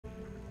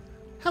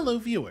Hello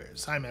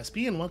viewers, I'm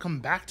SB and welcome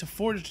back to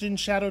Forged in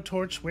Shadow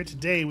Torch, where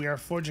today we are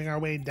forging our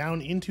way down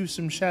into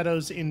some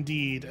shadows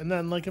indeed, and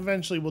then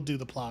eventually we'll do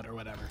the plot or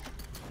whatever.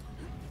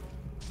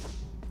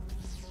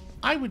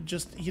 I would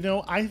just,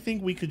 I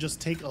think we could just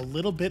take a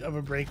little bit of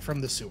a break from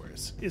the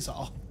sewers, is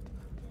all.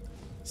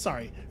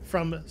 Sorry,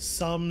 from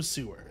some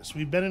sewers.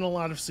 We've been in a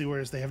lot of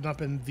sewers, they have not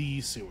been the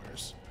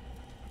sewers.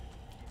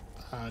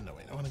 No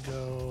wait, I want to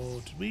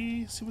go, did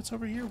we see what's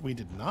over here? We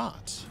did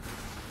not.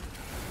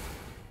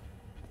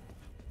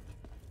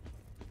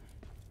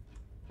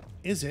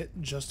 Is it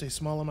just a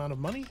small amount of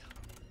money?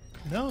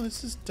 No,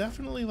 this is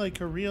definitely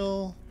like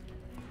a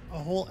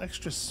whole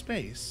extra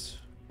space.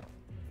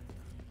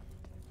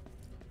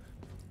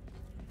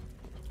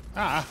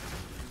 Ah,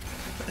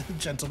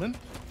 gentlemen.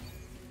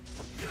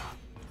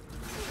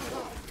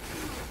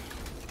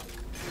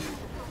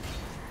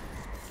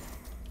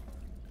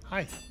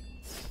 Hi.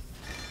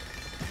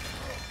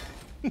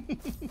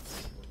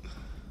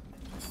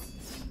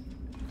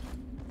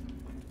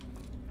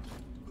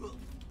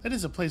 That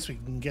is a place we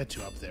can get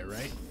to up there,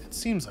 right? It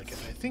seems like it.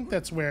 I think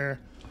that's where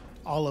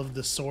all of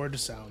the sword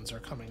sounds are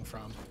coming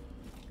from.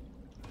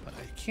 But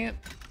I can't...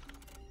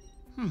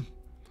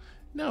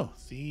 No,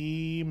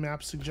 the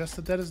map suggests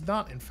that that is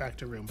not, in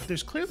fact, a room. But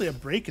there's clearly a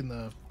break in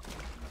the...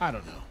 I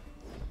don't know.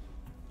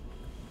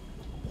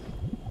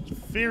 There's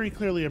very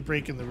clearly a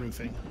break in the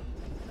roofing.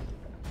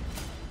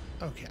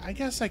 Okay, I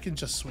guess I can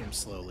just swim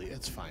slowly.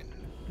 It's fine.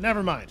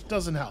 Never mind.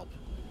 Doesn't help.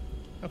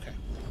 Okay.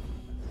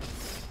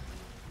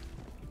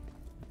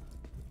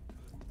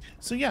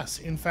 So yes,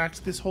 in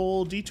fact, this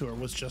whole detour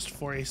was just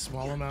for a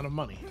small amount of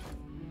money.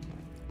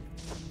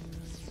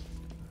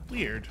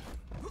 Weird.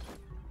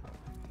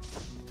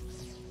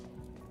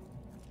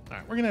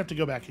 Alright, we're gonna have to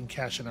go back and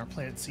cash in our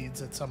plant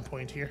seeds at some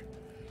point here.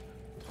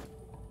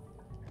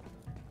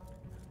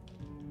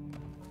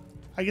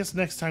 I guess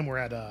next time we're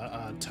at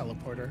a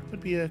teleporter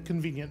would be a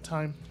convenient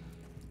time.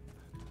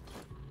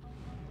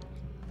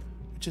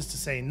 Which is to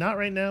say, not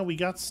right now, we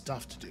got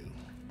stuff to do.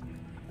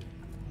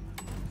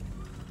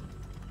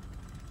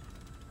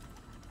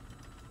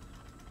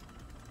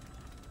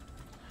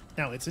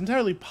 Now, it's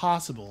entirely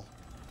possible,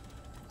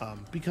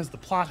 because the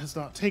plot has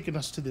not taken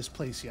us to this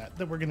place yet,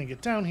 that we're going to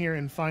get down here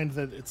and find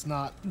that it's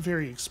not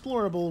very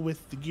explorable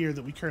with the gear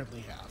that we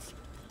currently have.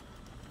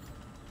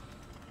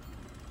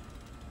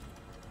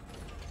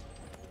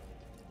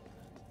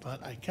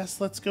 But I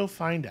guess let's go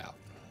find out.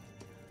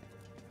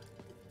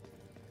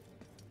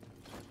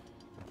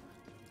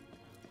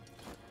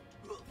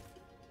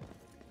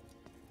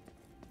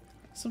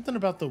 Something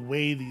about the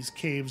way these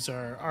caves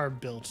are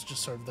built,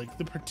 just sort of like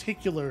the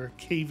particular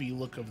cavey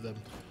look of them,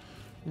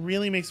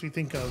 really makes me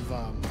think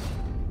of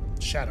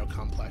Shadow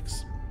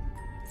Complex.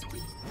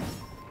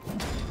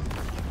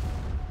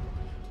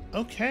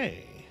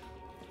 Okay.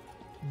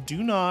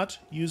 Do not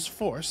use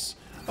force.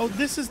 Oh,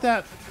 this is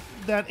that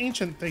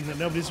ancient thing that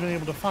nobody's been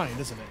able to find,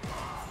 isn't it?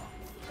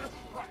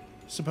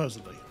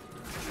 Supposedly.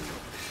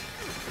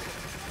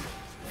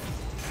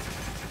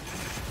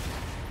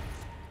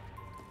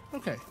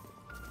 Okay.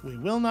 We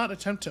will not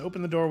attempt to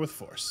open the door with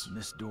force.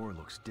 This door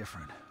looks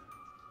different.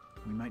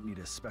 We might need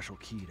a special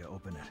key to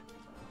open it.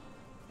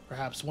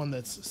 Perhaps one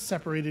that's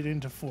separated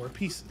into 4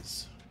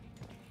 pieces.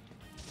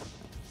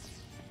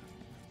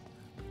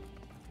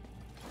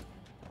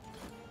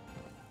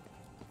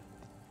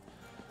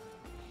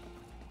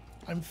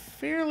 I'm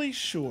fairly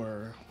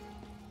sure...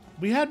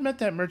 We had met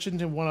that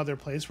merchant in one other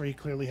place where he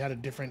clearly had a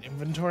different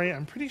inventory.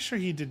 I'm pretty sure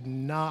he did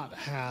not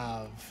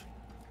have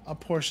a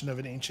portion of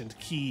an ancient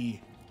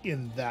key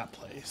in that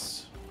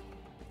place.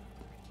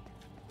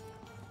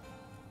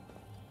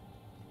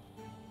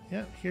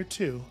 Yeah, here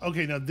too.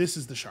 Okay, now this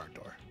is the shark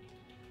door.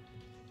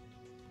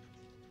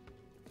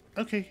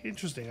 Okay,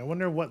 interesting. I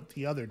wonder what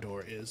the other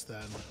door is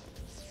then.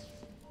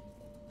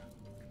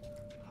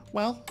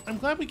 Well, I'm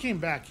glad we came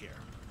back here.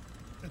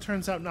 It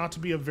turns out not to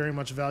be of very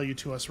much value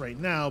to us right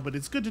now, but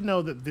it's good to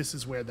know that this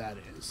is where that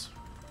is.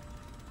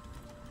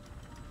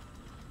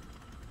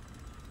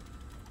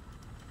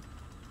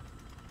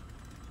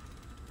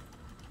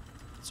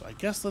 So I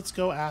guess let's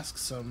go ask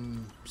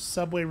some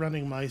subway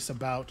running mice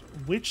about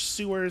which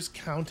sewers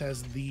count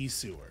as the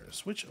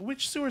sewers.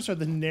 Which sewers are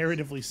the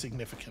narratively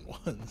significant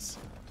ones?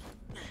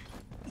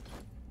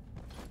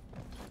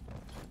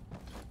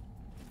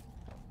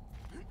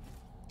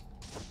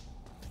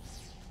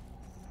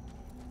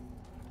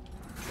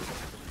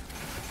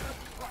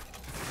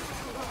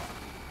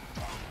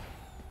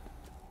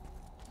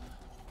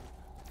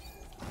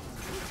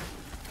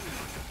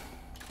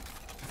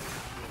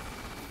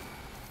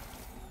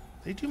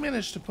 They do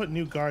manage to put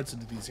new guards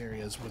into these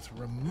areas with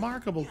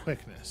remarkable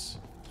quickness.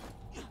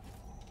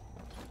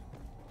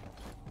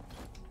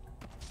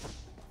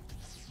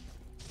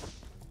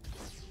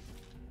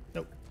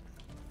 Nope.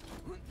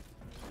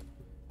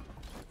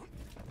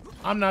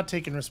 I'm not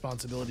taking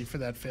responsibility for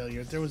that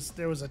failure. There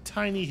was a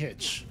tiny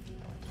hitch.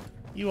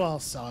 You all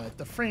saw it.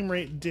 The frame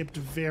rate dipped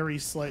very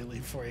slightly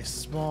for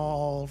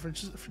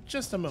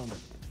just a moment.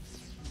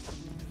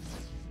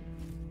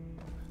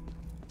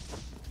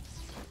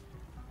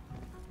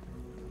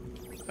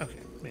 Okay,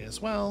 may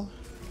as well.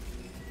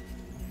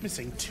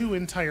 Missing 2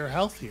 entire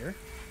health here.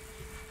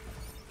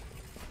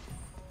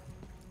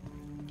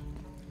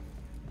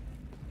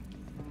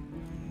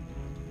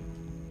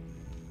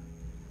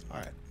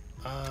 Alright.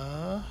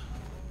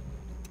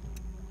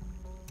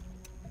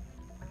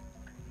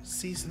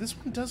 See, so this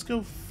one does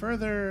go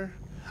further.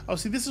 Oh,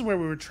 see, this is where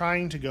we were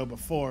trying to go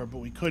before, but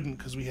we couldn't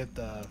because we hit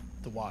the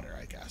water,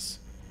 I guess.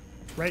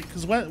 Right?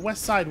 Because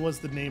West Side was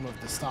the name of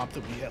the stop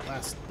that we hit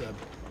last,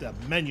 the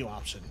menu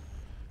option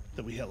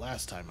that we hit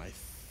last time, I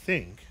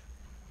think.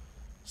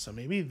 So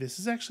maybe this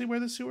is actually where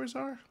the sewers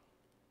are?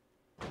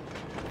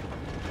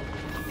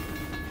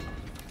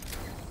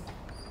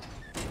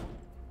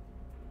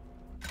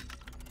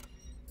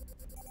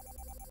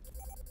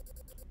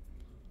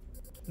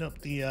 Nope,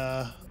 the,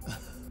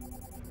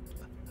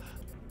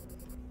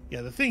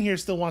 yeah, the thing here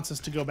still wants us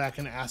to go back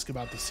and ask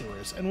about the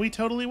sewers, and we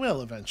totally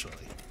will eventually.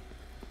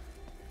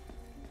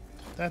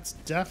 That's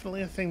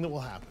definitely a thing that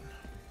will happen.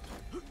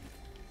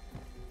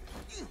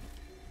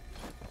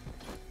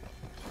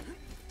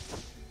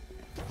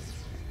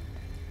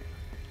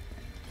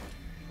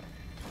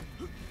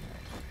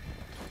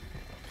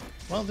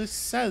 Well, this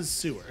says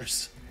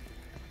sewers.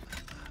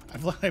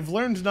 I've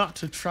learned not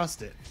to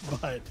trust it,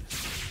 but...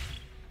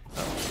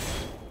 Oh.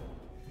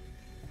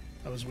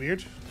 That was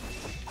weird.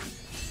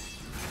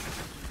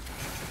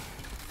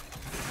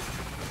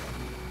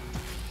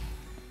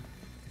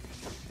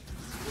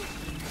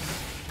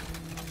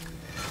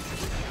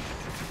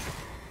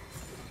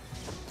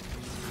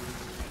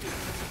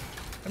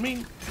 I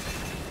mean,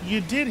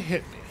 you did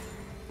hit me.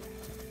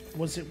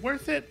 Was it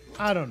worth it?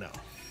 I don't know.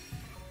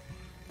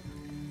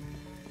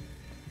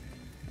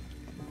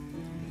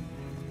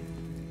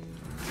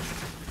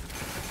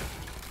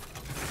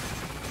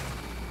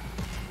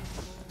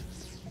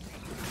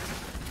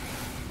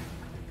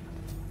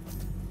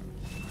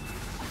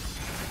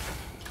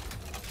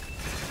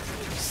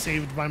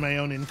 Saved by my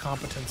own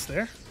incompetence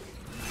there.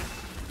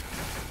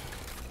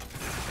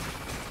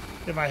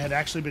 If I had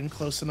actually been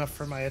close enough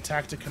for my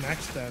attack to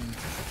connect, then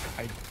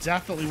I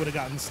definitely would have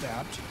gotten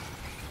stabbed.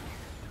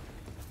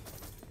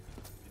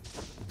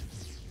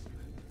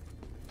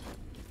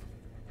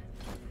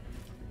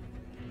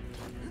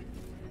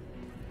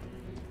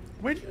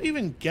 Where do you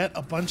even get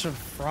a bunch of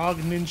frog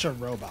ninja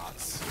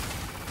robots?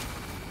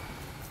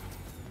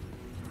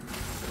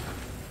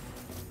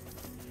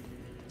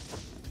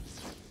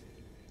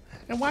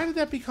 And why did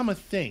that become a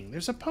thing?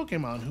 There's a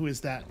Pokemon who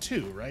is that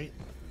too, right?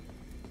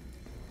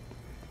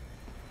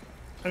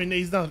 I mean,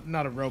 he's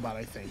not a robot,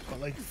 I think,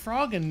 but like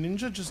Frog and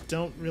Ninja just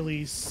don't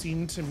really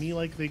seem to me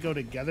like they go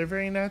together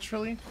very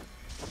naturally.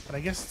 But I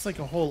guess it's like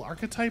a whole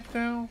archetype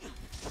now.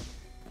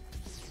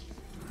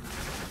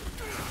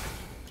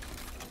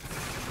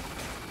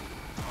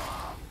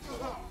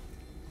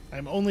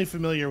 I'm only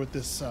familiar with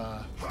this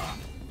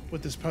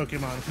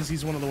Pokemon because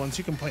he's one of the ones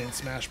you can play in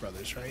Smash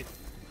Brothers, right?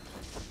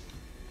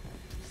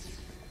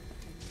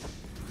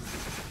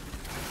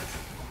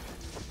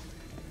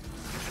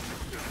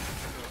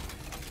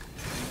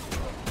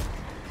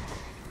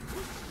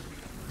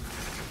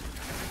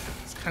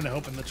 Kind of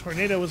hoping the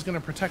tornado was going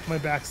to protect my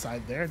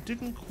backside there.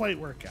 Didn't quite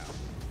work out.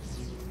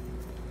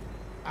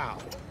 Ow.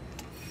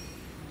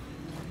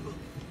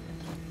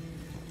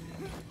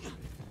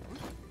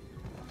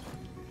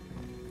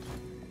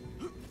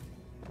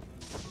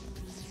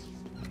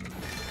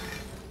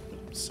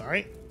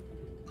 Sorry.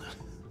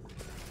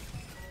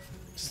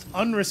 Just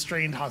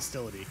unrestrained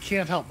hostility.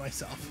 Can't help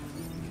myself.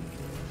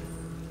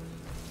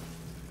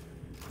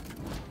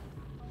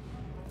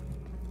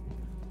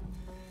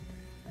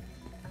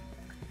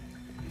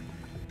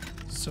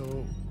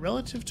 So,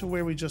 relative to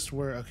where we just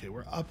were, okay,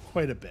 we're up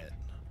quite a bit.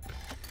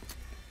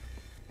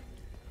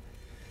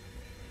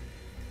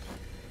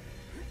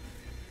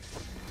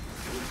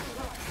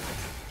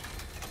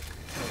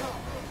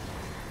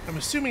 I'm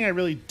assuming I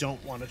really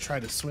don't want to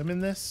try to swim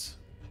in this.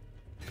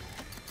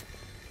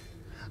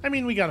 I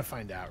mean, we gotta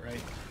find out,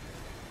 right?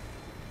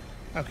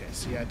 Okay,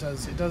 so yeah, it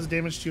does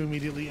damage to you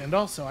immediately, and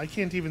also, I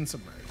can't even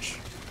submerge.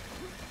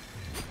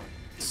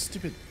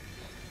 Stupid...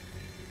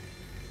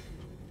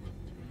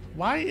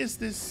 Why is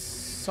this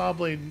saw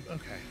blade...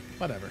 Okay,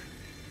 whatever.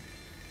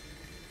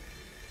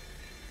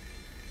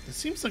 This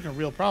seems like a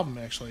real problem,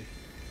 actually.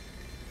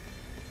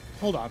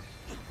 Hold on.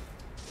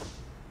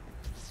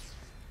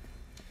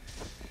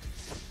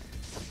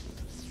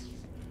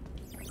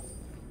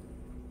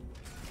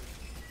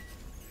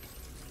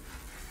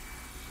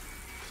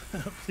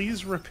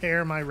 Please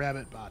repair my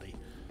rabbit body.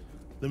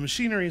 The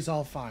machinery is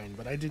all fine,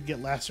 but I did get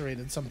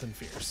lacerated something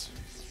fierce.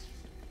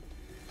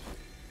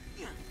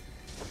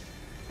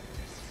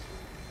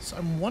 So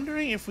I'm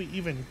wondering if we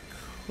even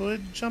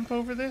could jump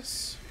over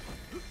this.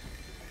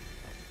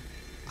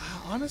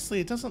 Honestly,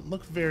 it doesn't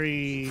look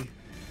very...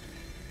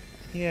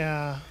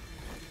 Yeah.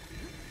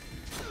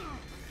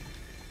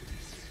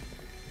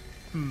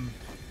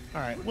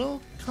 Alright, we'll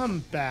come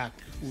back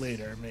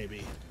later,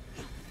 maybe.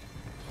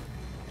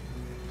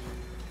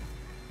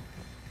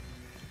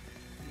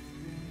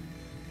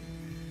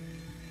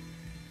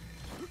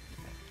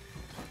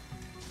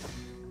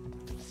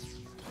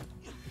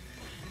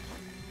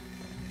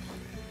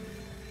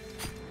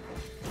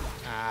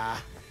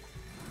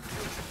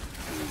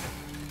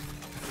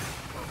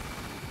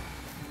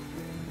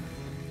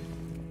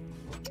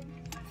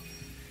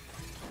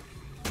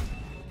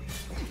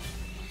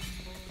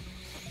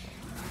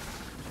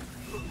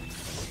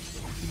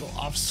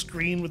 off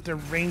screen with their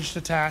ranged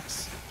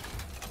attacks.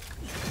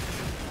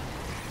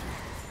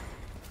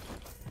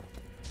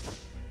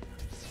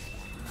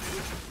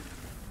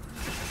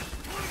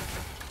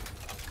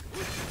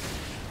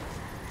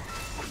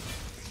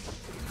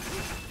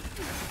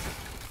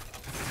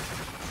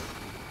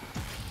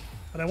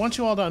 But I want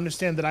you all to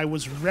understand that I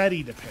was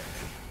ready to parry.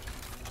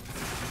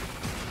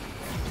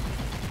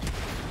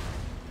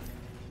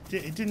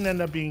 It didn't end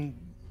up being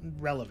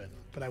relevant,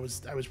 but I was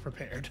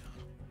prepared.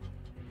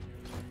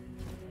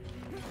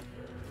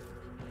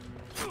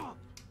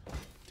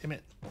 Damn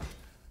it.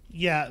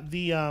 Yeah,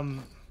 the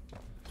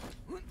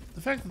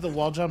fact that the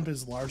wall jump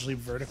is largely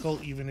vertical,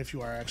 even if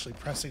you are actually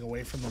pressing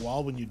away from the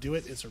wall when you do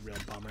it, is a real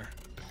bummer.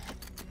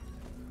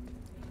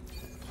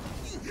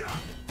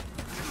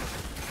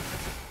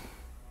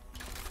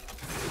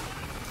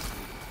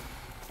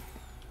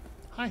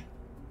 Hi.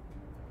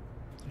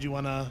 Did you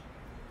want to...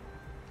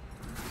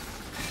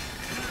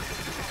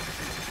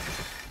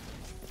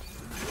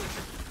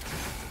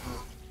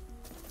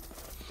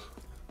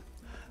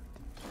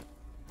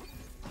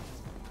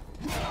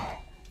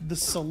 The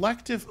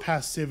selective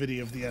passivity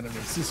of the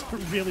enemies is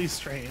really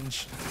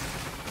strange.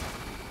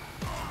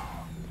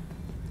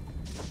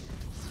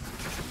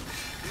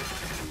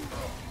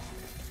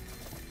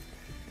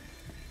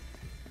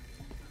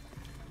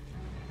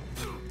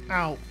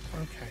 Ow.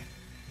 Okay.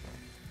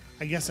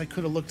 I guess I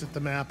could have looked at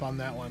the map on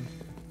that one.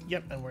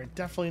 Yep, and we're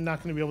definitely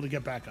not going to be able to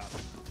get back up.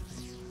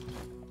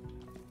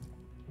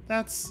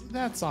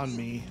 That's on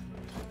me.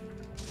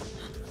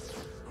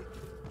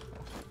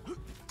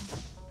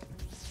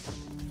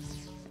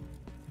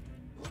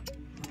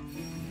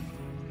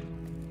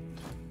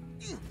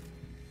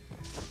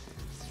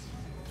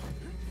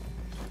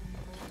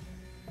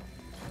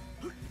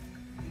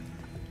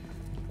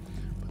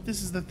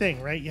 This is the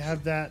thing, right? You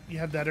have that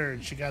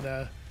urge. You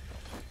gotta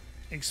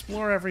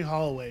explore every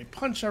hallway,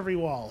 punch every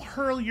wall,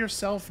 hurl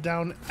yourself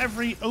down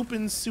every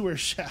open sewer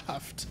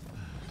shaft.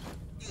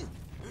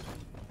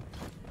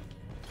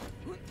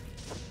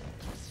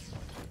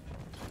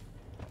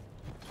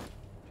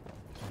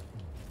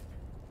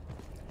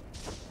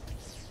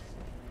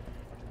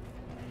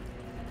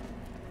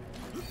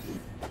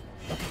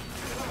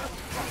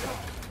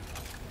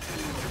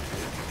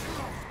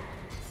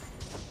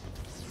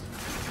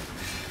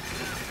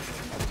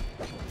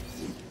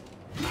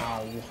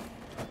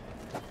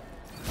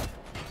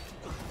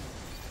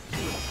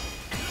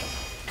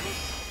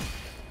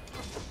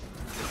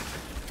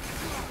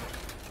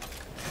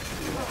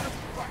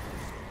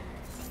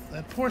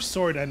 That poor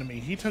sword enemy,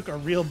 he took a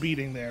real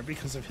beating there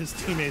because of his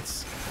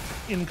teammates'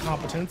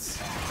 incompetence.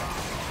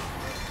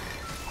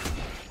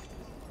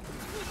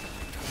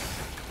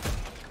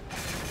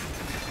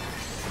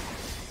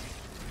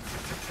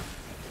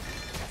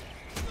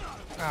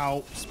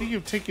 Ow. Speaking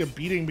of taking a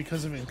beating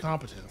because of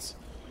incompetence.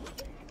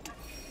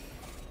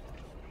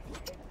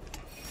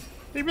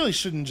 They really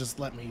shouldn't just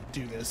let me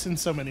do this in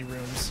so many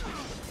rooms.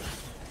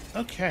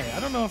 Okay, I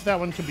don't know if that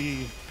one can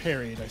be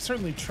parried. I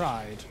certainly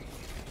tried.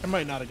 I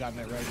might not have gotten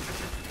it right.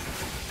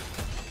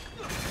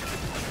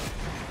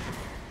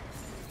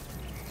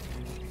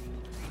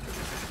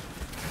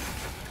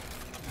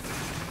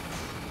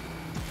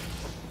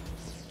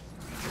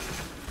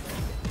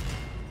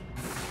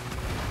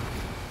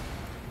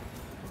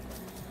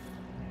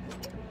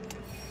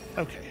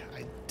 Okay,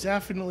 I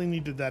definitely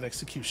needed that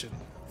execution.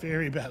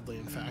 Very badly,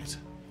 in fact.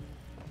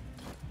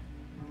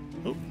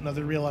 Oh,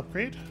 another real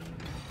upgrade.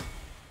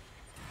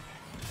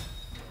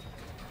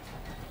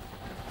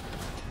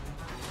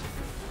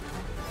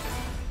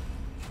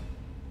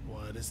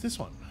 What is this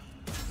one?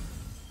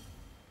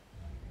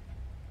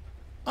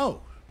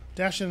 Oh,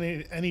 dash in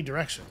any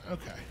direction.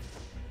 Okay.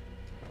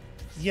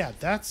 Yeah,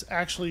 that's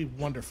actually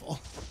wonderful.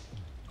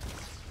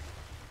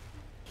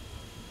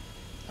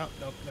 Oh,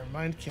 nope, never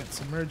mind. Can't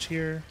submerge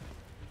here.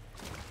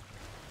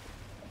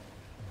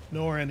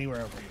 Nor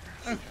anywhere over here.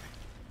 Okay.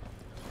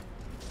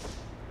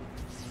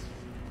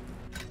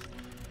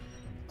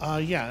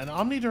 Yeah, an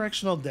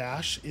omnidirectional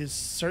dash is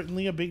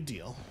certainly a big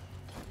deal.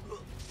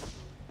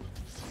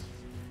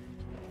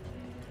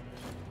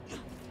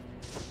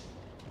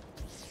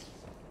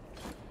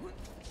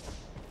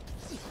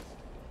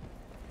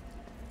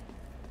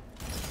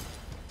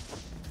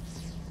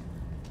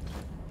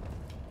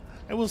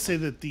 I will say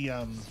that the,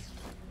 to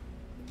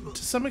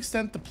some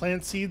extent, the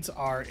plant seeds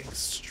are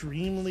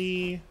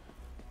extremely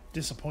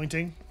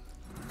disappointing.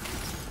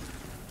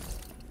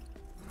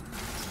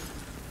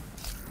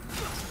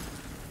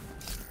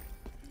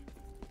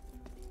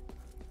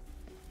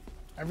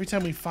 Every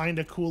time we find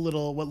a cool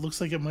little, what looks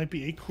like it might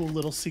be a cool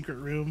little secret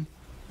room,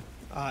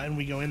 and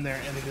we go in there,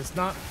 and it is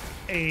not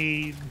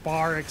a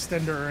bar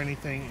extender or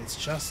anything, it's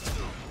just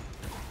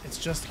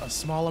a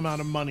small amount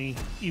of money,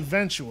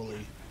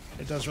 eventually,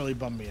 it does really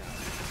bum me out.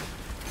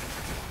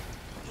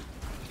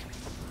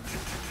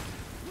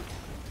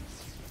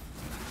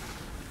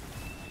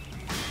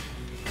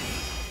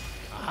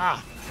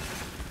 Ah!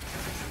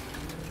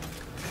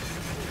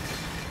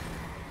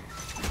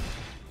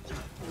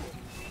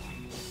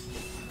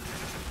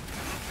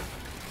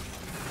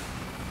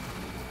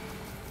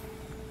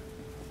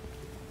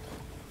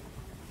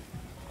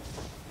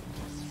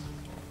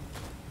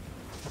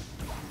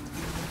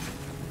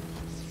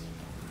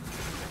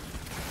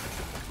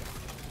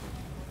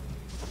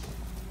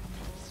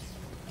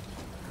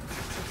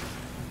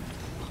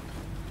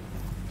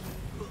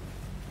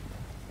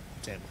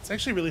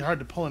 It's actually really hard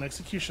to pull an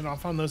execution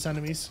off on those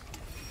enemies.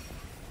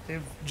 They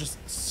have just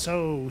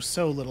so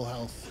little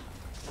health.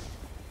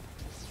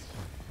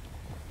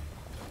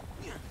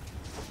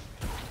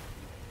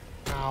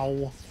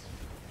 Ow.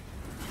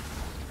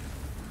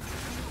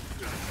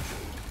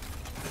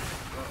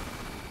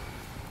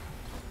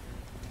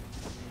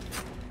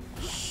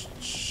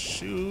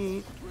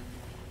 Shoot.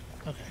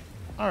 Okay.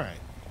 All right.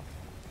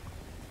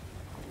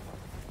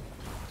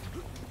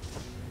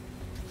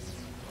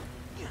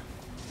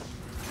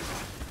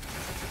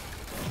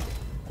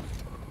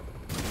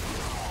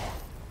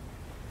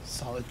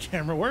 Solid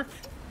camera work.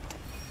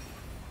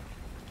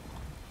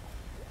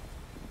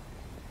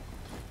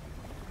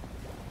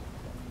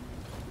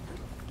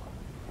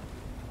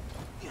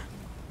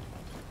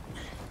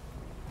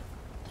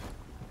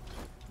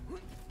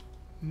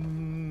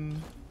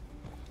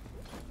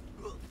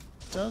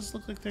 Does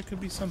look like there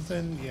could be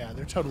something. Yeah,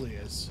 there totally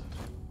is.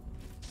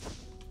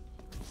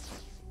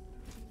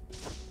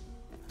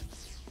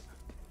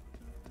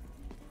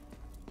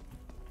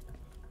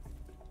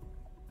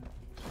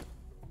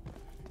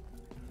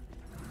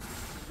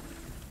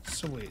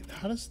 So wait,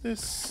 how does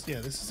this...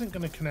 Yeah, this isn't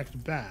going to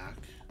connect back.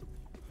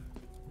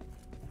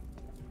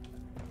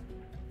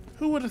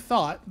 Who would have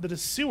thought that a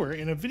sewer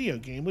in a video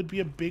game would be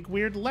a big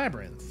weird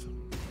labyrinth?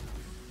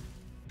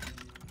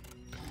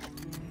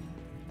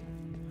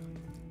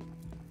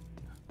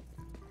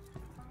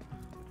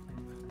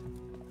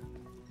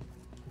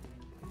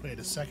 Wait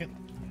a second.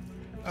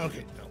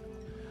 Okay, no.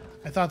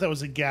 I thought that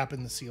was a gap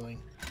in the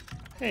ceiling.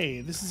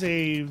 Hey, this is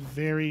a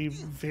very,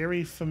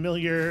 very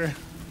familiar...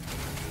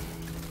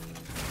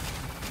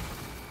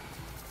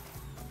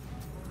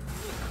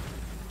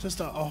 Just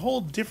a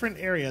whole different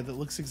area that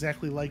looks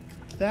exactly like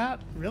that?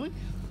 Really?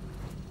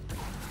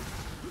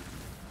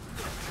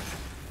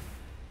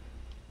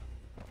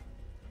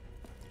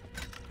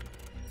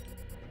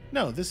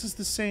 No, this is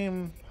the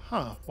same...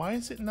 Huh, why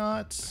is it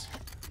not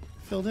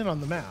filled in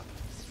on the map?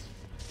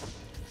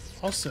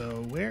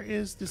 Also, where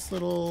is this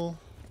little...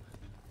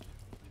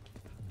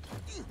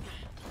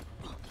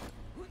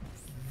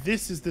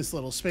 This is this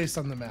little space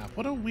on the map.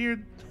 What a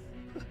weird...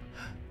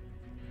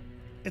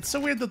 It's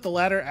so weird that the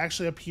ladder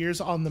actually appears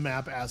on the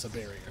map as a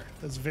barrier.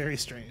 That's very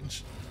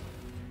strange.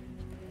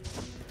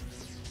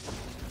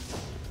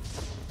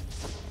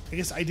 I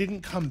guess I didn't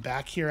come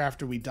back here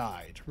after we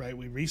died, right?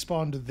 We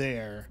respawned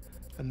there,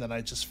 and then I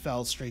just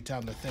fell straight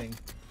down the thing.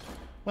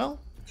 Well,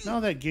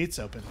 now that gate's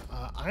open,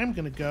 I'm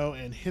going to go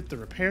and hit the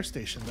repair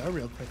station, though,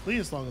 real quickly,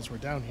 as long as we're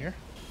down here.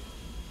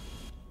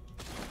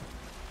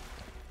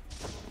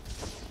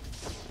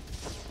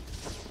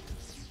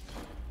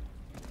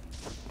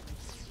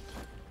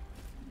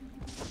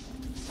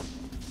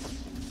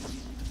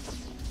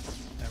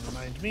 Never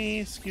mind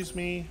me, excuse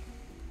me.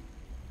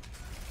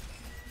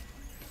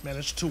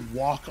 Managed to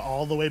walk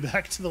all the way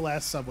back to the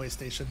last subway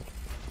station.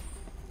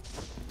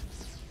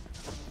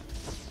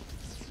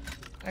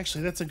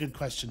 Actually, that's a good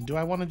question. Do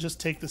I want to just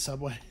take the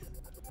subway?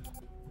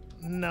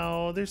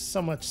 No, there's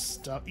so much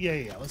stuff.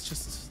 Yeah. Let's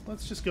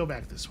just go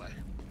back this way.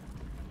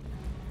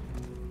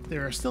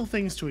 There are still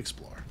things to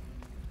explore.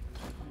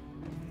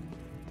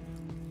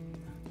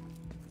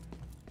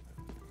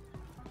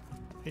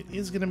 It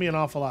is going to be an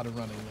awful lot of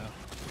running, though.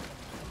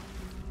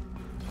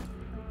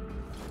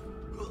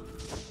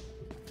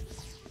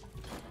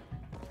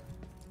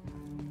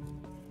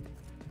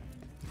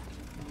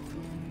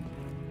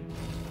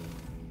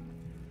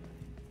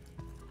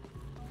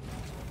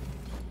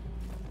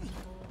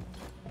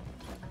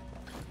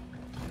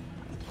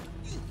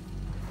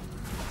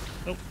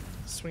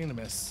 Swing and a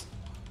miss.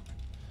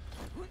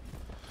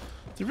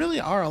 There really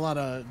are a lot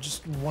of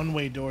just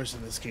one-way doors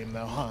in this game,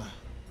 though, huh?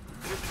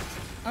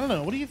 I don't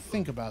know. What do you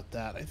think about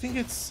that? I think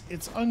it's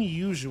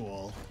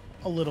unusual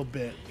a little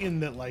bit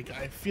in that, like,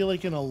 I feel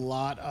like in a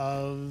lot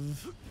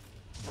of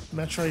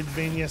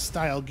Metroidvania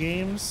style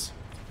games,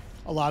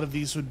 a lot of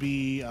these would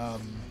be,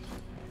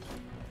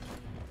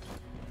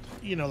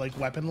 you know, like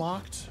weapon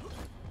locked.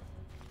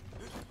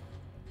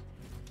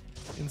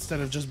 Instead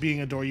of just being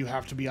a door you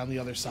have to be on the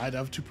other side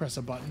of to press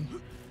a button.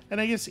 And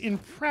I guess in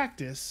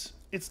practice,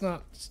 it's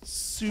not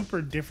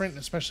super different,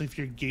 especially if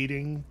you're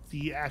gating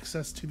the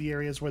access to the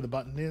areas where the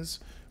button is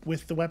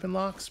with the weapon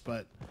locks,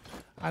 but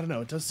I don't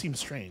know, it does seem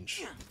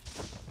strange.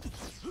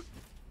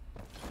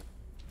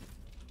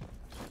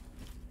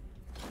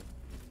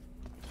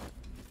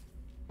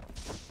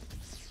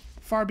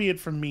 Far be it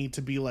from me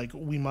to be like,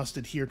 we must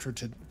adhere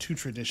to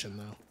tradition,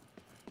 though.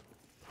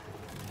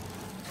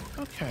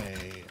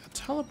 Okay, a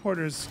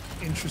teleporter's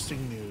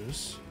interesting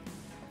news.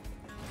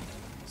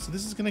 So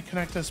this is going to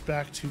connect us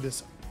back to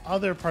this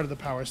other part of the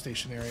power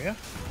station area.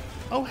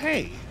 Oh,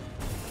 hey!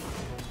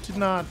 Did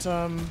not,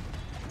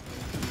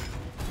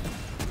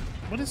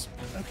 What is...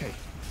 Okay.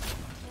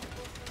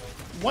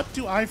 What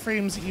do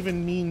iframes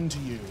even mean to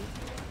you?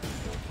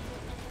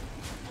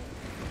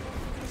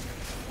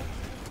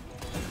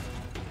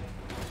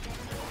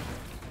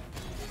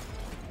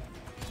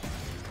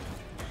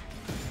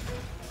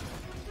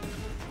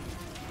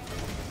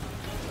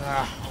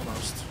 Ah,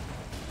 almost.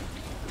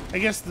 I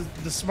guess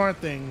the smart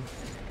thing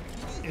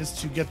is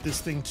to get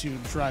this thing to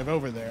drive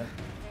over there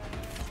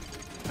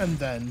and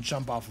then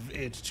jump off of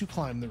it to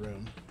climb the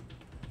room.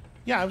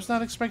 Yeah, I was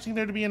not expecting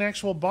there to be an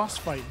actual boss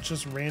fight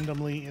just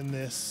randomly in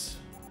this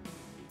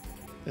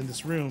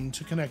room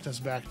to connect us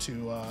back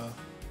to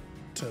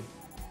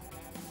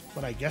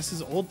what I guess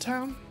is Old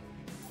Town.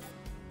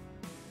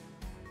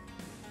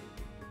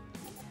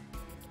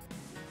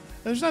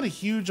 There's not a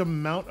huge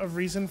amount of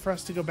reason for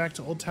us to go back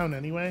to Old Town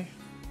anyway.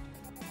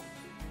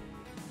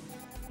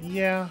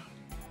 Yeah.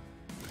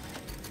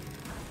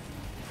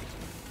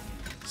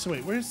 So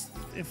wait,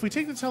 if we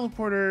take the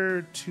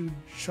teleporter to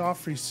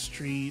Joffrey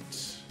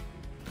Street...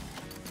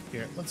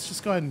 Here, let's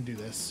just go ahead and do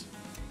this.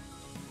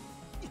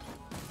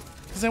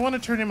 Because I want to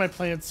turn in my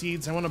plant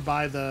seeds, I want to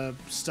buy the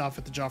stuff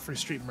at the Joffrey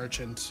Street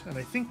Merchant, and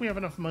I think we have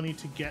enough money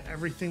to get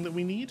everything that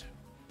we need.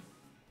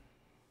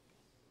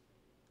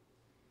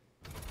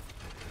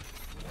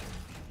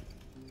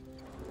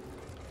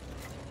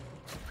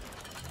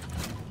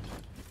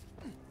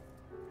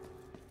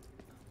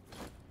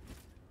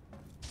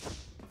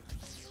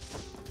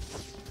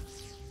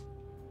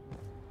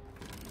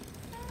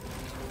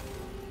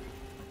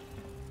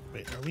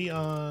 Wait, are we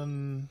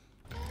on...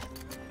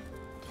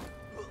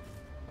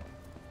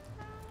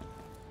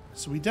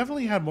 So we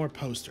definitely had more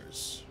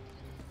posters,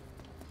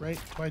 right?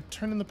 Do I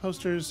turn in the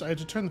posters? I had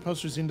to turn the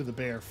posters into the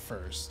bear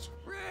first.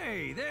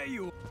 Ray, there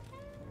you.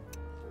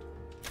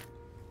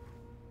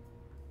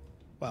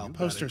 Well,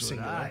 poster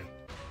singular.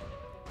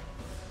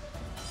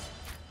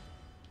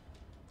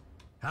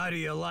 How do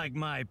you like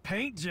my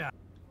paint job?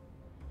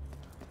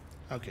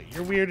 Okay,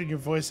 you're weird and your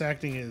voice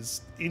acting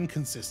is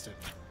inconsistent.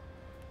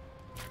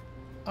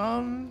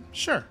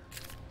 Sure.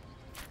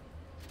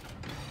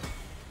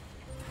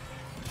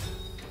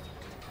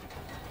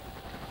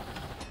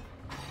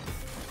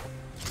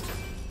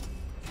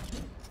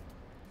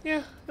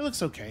 Yeah, it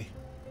looks okay.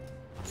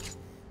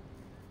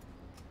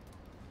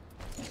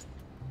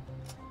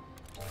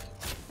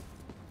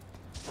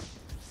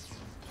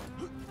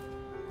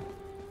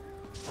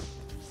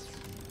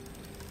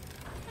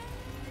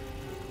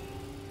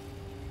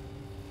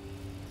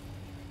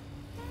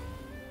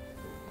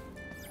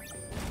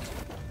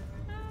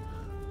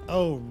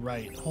 Oh,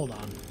 right. Hold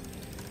on.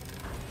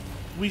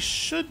 We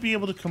should be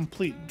able to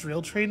complete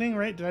drill training,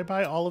 right? Did I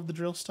buy all of the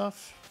drill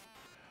stuff?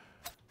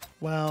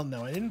 Well,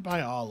 no, I didn't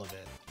buy all of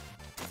it.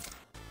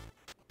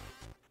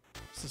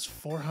 Is this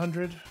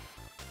 400? And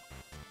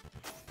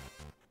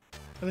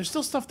there's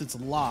still stuff that's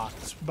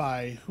locked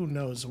by who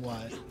knows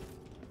what.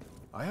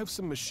 I have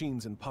some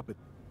machines and puppet.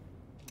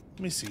 Let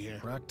me see here.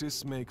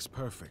 Practice makes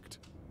perfect.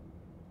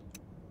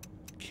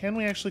 Can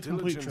we actually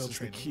complete Diligence drill is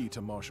training? the key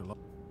to martial art.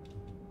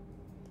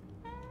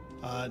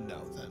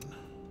 No, then.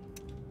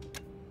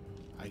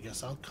 I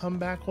guess I'll come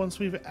back once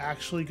we've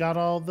actually got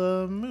all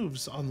the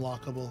moves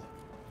unlockable.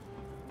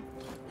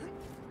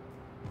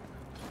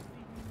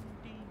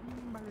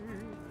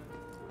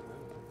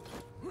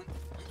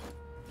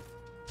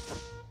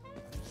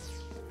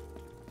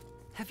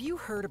 Have you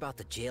heard about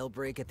the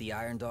jailbreak at the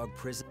Iron Dog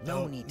prison?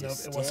 No, No need to nope,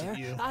 stare. it wasn't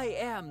you. I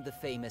am the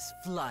famous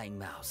flying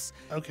mouse.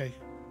 Okay.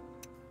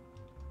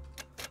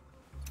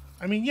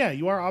 I mean, yeah,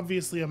 you are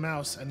obviously a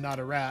mouse and not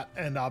a rat,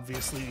 and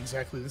obviously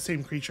exactly the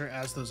same creature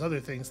as those other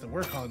things that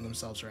were calling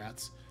themselves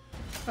rats.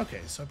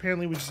 Okay, so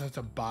apparently we just have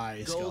to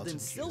buy skeleton Gold and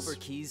keys. silver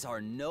keys are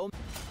no...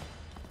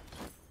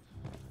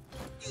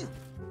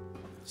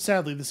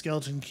 Sadly, the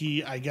skeleton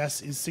key, I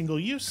guess, is single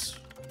use.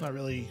 Not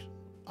really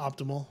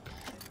optimal.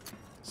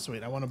 So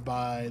wait, I want to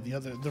buy the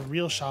other... The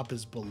real shop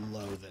is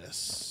below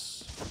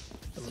this.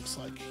 It looks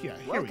like. Yeah,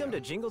 here Welcome we go.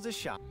 to Jingles'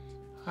 shop.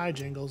 Hi,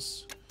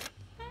 Jingles.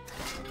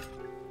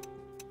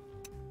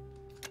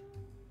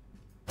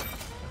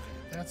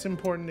 That's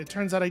important. It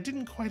turns out I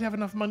didn't quite have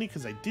enough money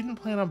because I didn't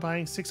plan on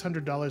buying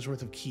 $600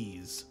 worth of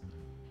keys.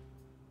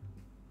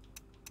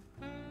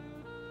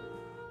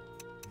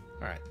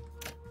 Alright.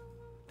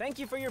 Thank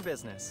you for your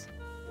business.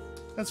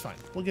 That's fine.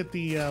 We'll get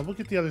the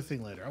other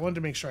thing later. I wanted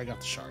to make sure I got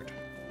the shard.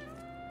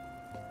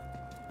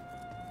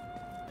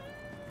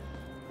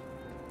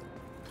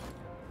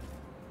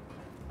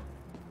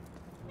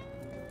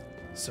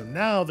 So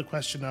now the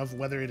question of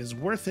whether it is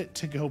worth it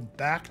to go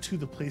back to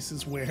the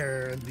places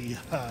where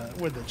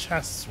the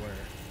chests were.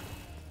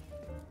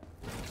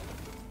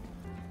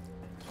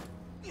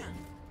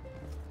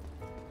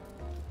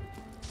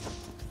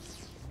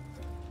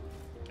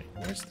 Wait,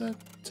 where's the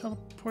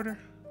teleporter?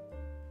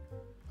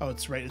 Oh,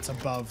 it's right. It's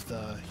above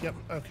the... Yep,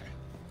 okay.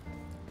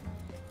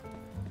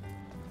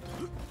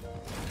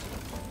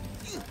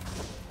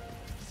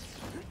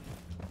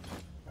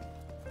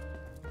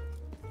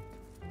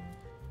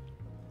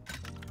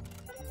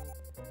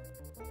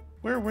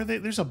 Where were they?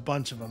 There's a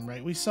bunch of them,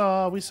 right? We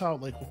saw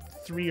like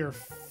 3 or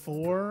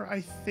 4, I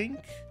think.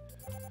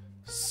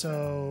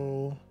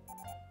 So...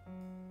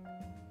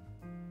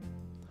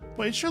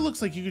 Well, it sure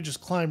looks like you could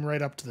just climb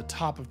right up to the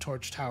top of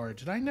Torch Tower.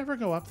 Did I never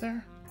go up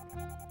there?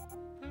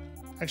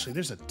 Actually,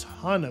 there's a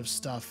ton of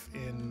stuff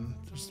in...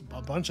 There's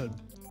a bunch of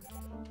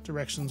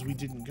directions we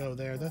didn't go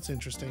there. That's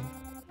interesting.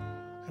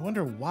 I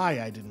wonder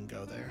why I didn't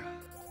go there.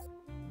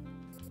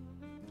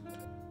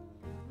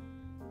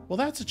 Well,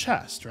 that's a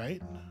chest,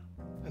 right?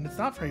 And it's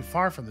not very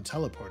far from the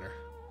teleporter.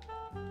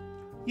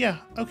 Yeah,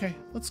 okay.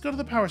 Let's go to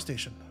the power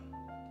station.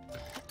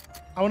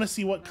 I want to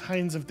see what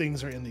kinds of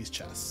things are in these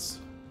chests.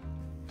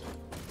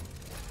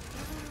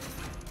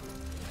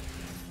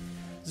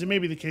 It may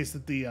be the case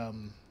that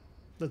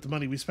the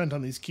money we spent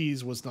on these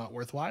keys was not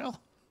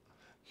worthwhile.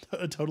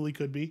 It totally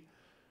could be.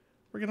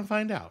 We're gonna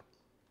find out.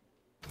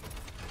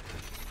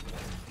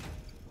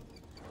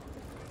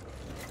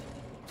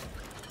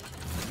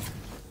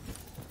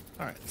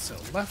 All right, so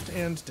left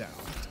and down.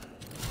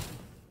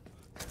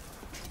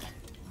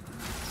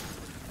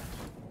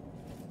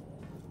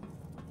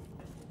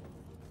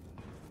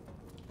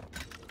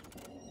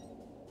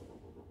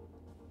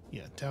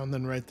 Yeah, down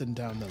then right, then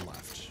down, then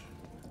left.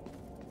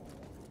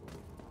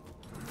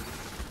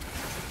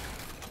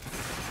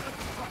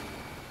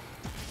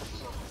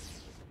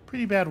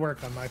 Pretty bad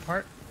work on my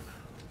part.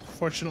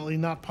 Fortunately,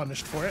 not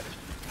punished for it.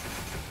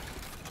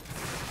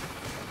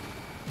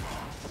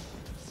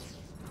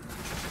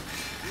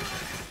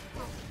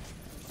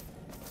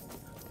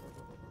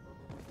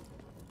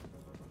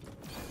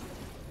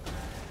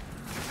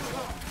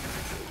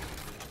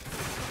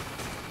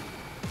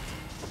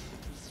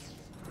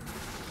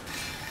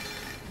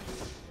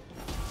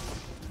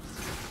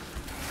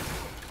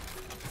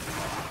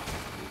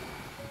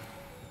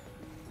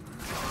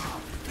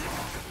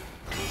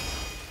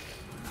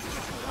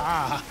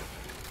 Ah.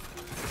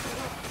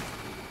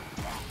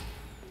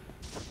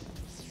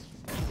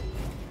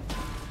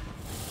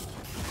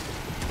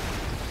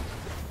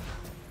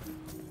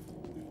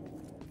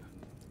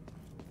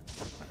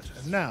 Right,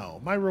 and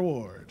now, my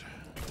reward.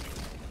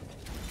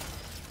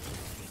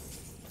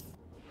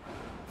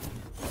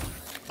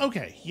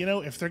 Okay, you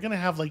know, if they're gonna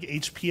have like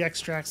HP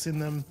extracts in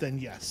them, then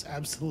yes,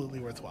 absolutely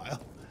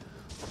worthwhile.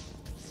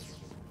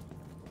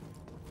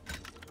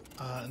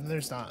 And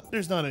there's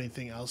not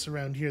anything else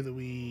around here that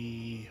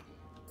we...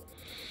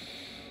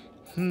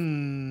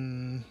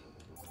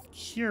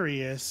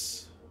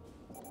 Curious.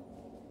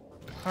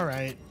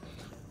 Alright.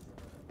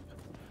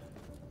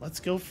 Let's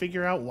go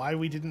figure out why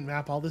we didn't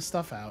map all this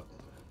stuff out.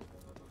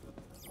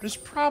 There's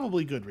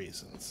probably good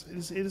reasons.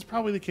 It is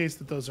probably the case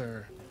that those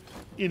are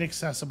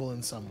inaccessible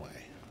in some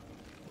way.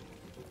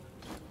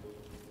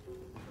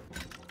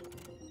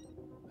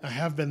 I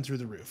have been through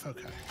the roof,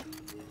 okay.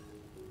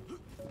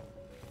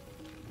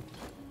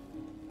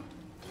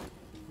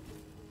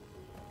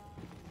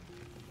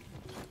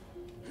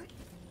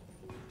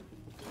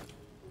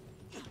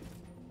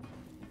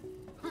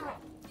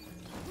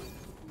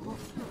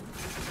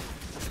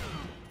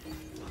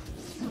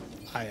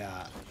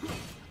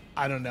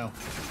 I don't know.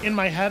 In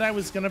my head, I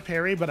was gonna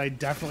parry, but I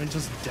definitely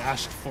just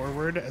dashed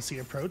forward as he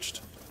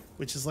approached,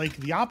 which is like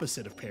the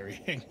opposite of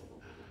parrying.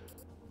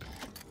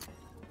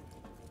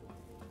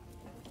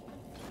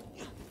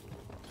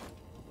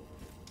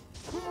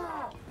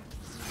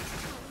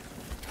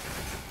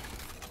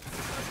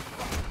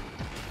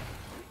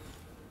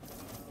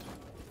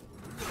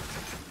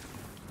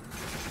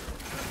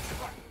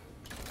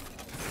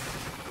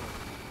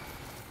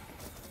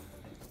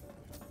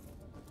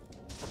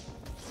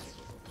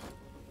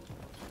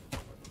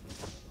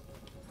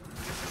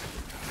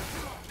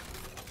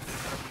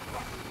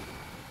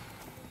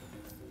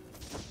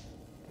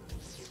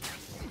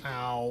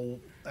 Ow,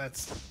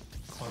 that's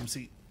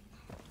clumsy.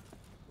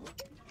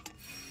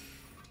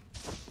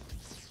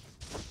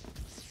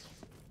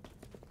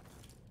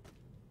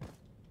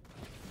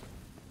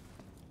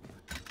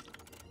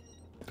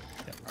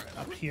 Yep, all right,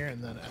 up here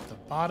and then at the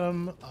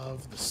bottom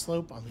of the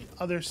slope on the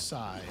other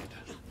side.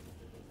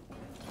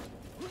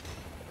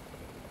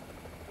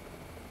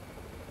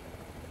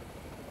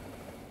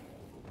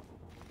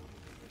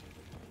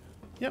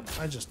 Yep,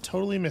 I just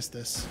totally missed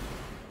this.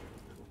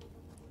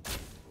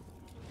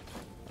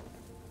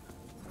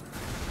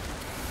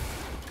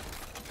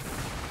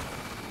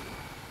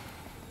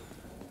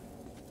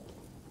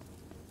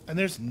 And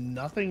there's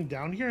nothing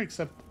down here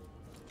except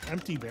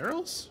empty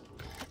barrels?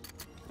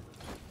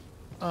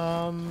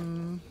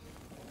 Huh.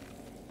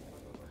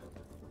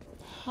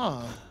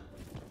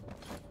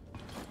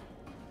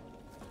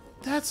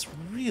 That's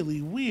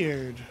really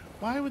weird.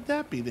 Why would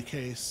that be the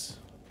case?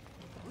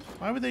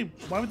 Why would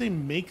they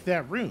make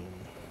that room?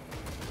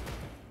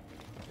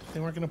 They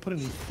weren't gonna put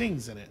any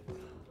things in it.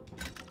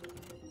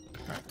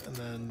 Alright, and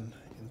then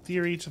in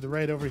theory to the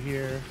right over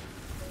here.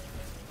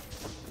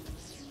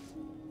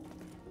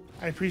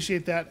 I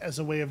appreciate that as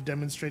a way of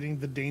demonstrating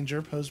the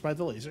danger posed by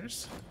the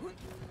lasers. Wait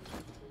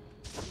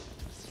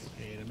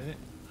a minute.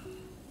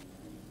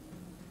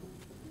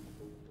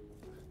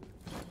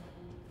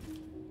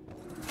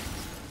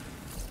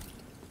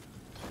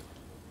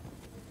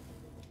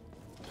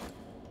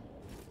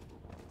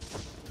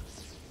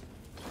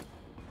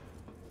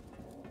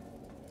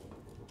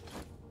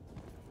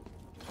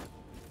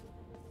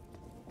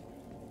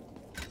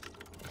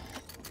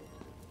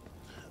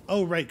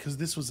 Oh, right, because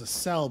this was a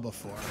cell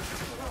before.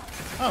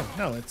 Oh,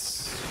 no,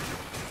 it's...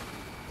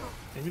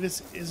 Maybe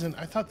this isn't...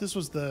 I thought this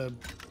was the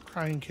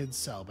crying kid's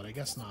cell, but I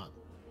guess not.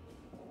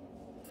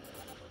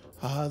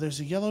 There's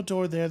a yellow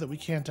door there that we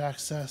can't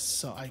access,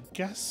 so I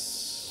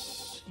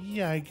guess...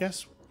 Yeah, I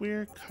guess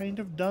we're kind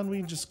of done. We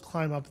can just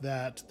climb up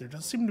that. There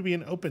does seem to be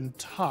an open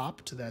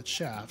top to that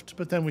shaft,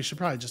 but then we should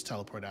probably just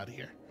teleport out of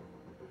here.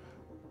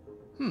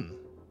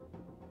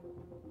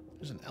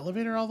 There's an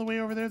elevator all the way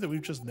over there that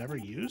we've just never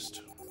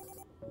used.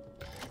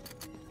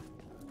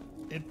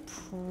 It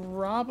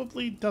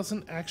probably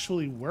doesn't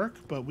actually work,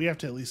 but we have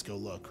to at least go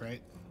look,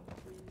 right?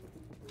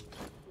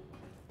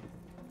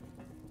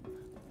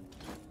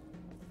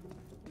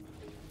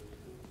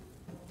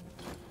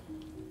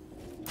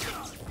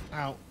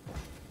 Ow.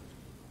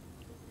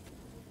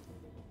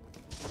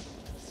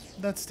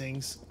 That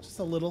stings. Just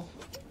a little.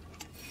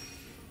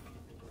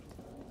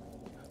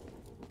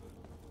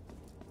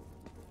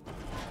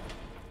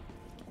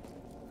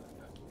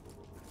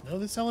 No,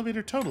 this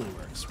elevator totally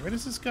works. Where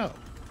does this go?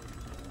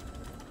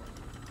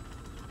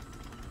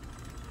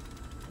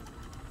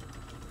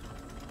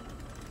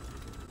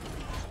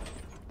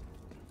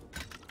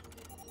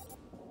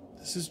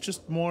 This is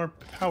just more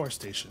power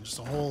station. Just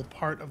a whole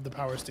part of the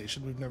power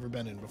station we've never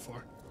been in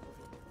before.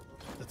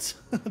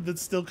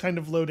 That's still kind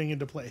of loading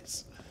into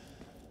place.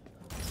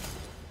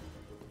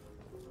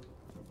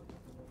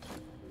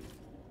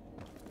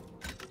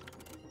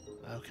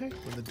 Okay,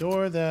 with a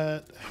door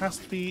that has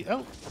to be...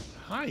 Oh,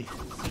 hi.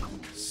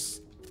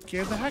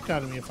 Scared the heck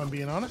out of me, if I'm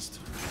being honest.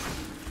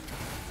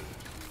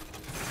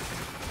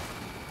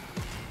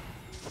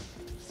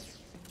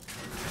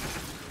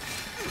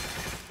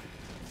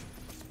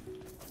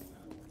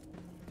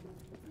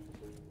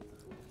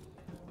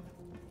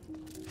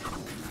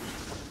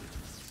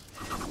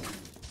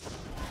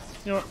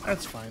 You know what?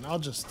 That's fine. I'll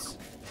just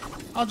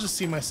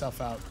see myself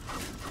out.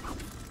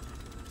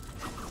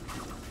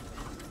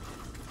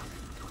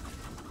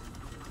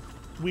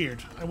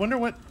 Weird. I wonder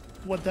what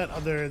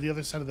the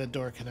other side of that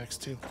door connects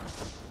to.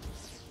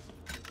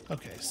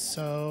 Okay,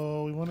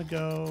 so we want to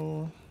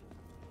go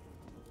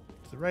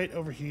to the right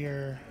over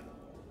here.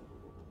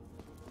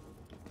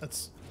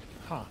 That's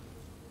yeah,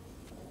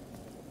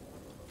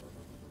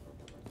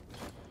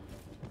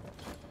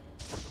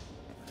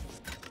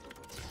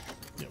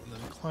 and then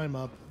climb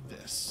up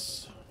this.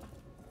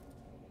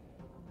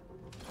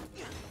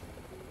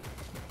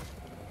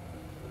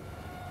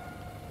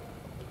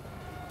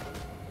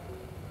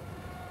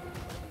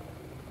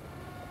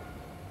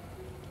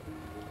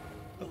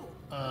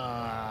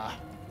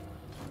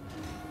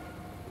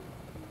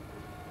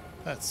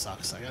 That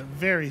sucks. I got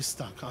very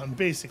stuck on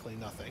basically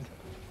nothing.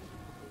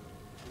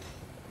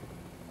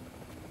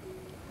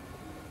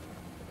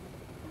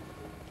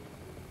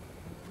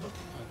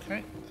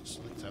 Okay,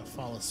 just like to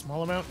fall a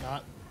small amount,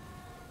 not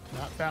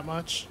that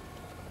much.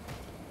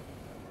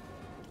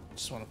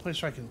 Just want a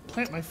place where I can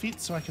plant my feet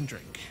so I can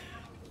drink.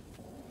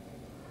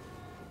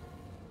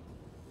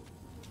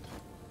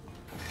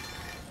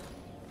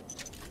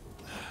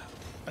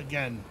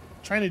 Again,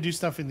 trying to do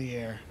stuff in the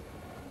air.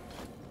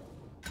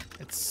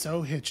 It's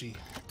so hitchy.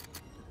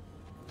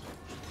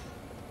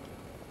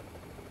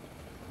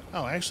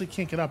 Oh, I actually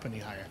can't get up any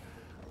higher.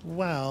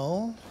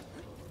 Well...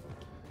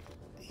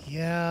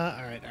 Yeah,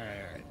 alright.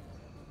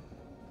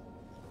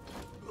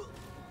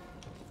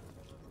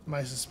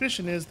 My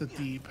suspicion is that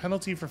the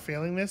penalty for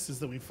failing this is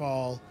that we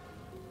fall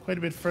quite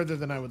a bit further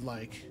than I would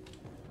like.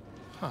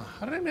 Huh,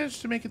 how did I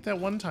manage to make it that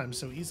one time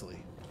so easily?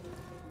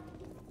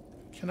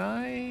 Can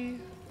I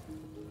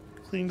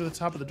cling to the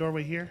top of the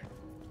doorway here?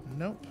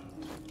 Nope.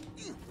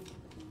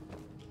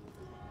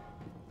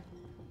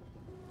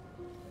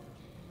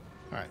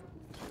 Alright.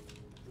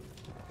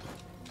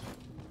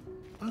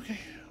 Okay,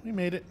 we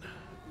made it.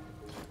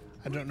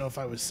 I don't know if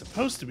I was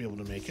supposed to be able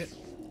to make it.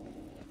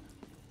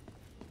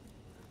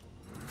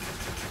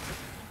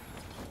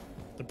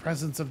 The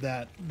presence of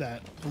that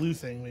blue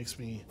thing makes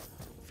me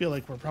feel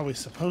like we're probably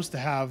supposed to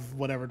have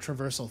whatever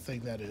traversal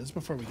thing that is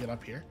before we get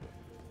up here.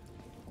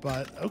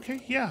 But,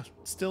 okay, yeah,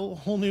 still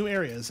whole new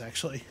areas,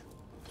 actually.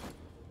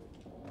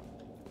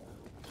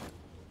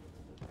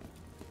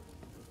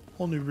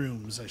 Whole new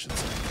rooms, I should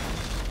say.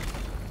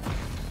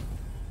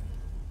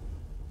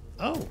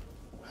 Oh,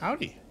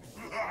 howdy.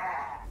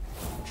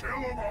 Kill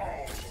 'em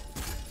all.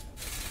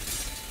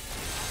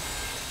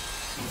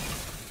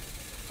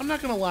 I'm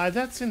not gonna lie,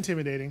 that's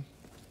intimidating.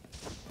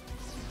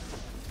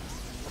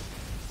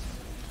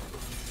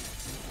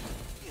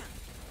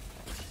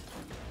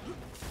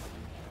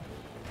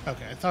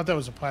 Okay, I thought that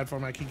was a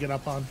platform I could get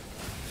up on.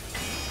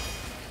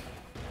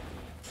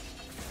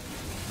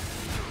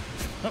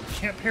 Oh,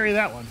 can't parry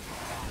that one.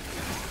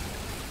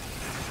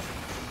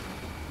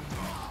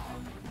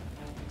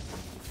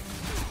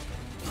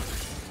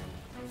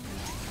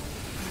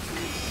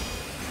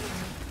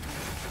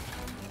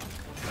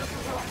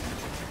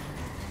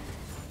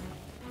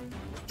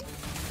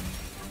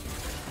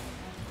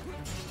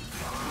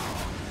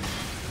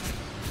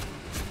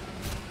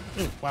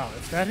 Ooh, wow,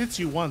 if that hits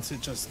you once,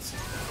 it just...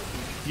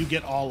 You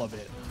get all of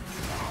it.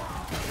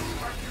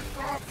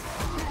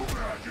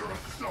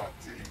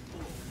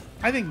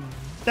 I think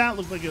that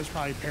looked like it was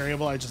probably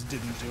parryable. I just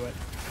didn't do it.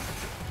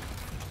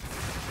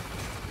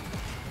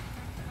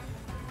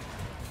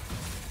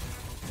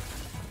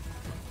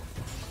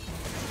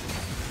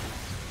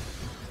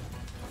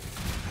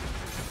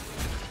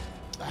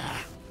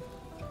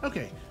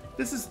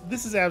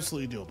 This is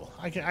absolutely doable.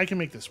 I can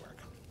make this work.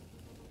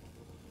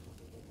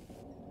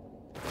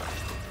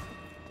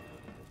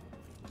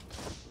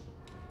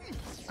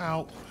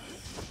 Ow.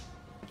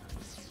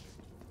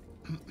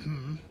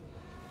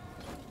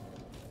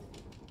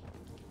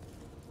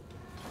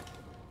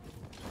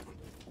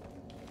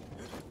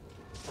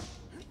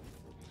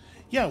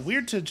 Yeah,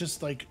 weird to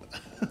just like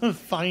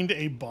find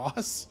a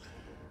boss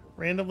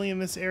randomly in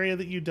this area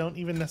that you don't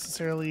even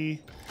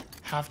necessarily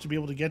have to be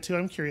able to get to.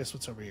 I'm curious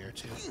what's over here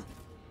too.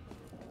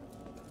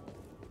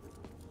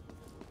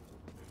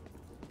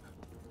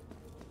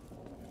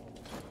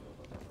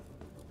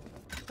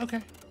 Okay,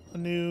 a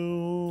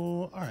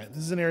new... Alright,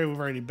 this is an area we've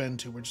already been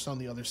to. We're just on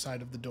the other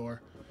side of the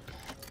door.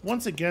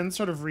 Once again,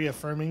 sort of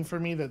reaffirming for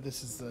me that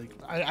this is like...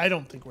 I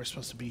don't think we're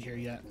supposed to be here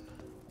yet.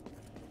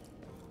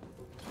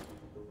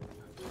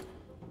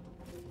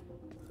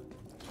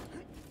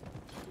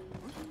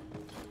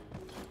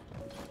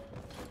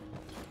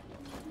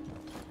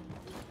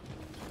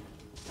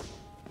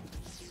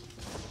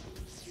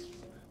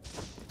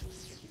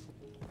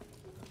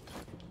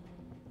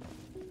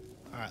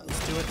 Alright,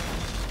 let's do it.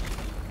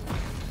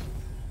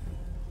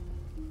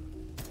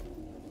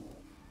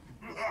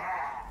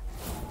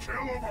 Kill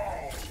 'em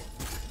all!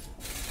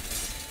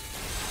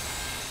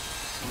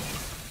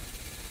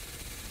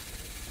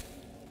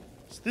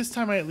 So this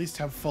time I at least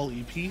have full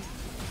EP.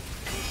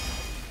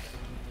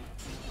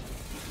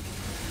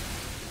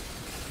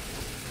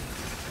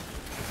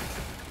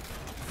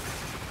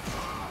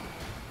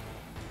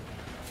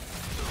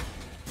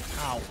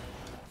 Ow.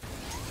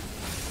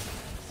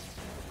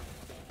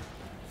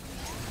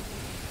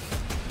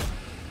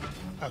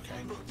 Okay.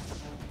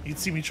 You'd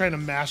see me trying to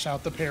mash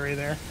out the parry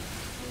there.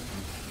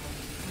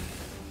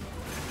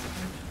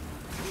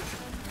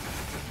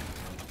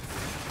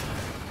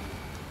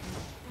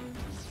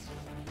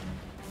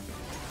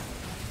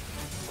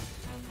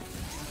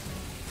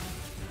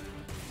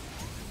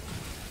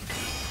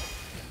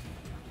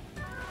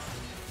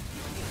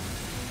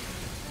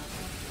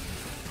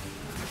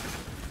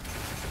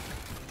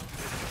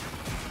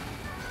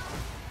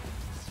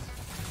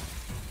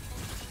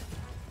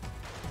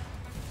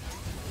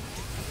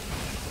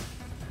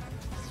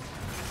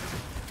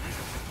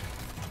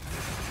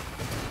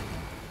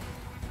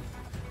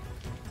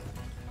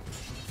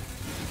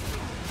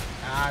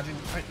 I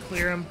didn't quite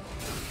clear him.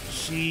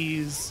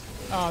 Jeez.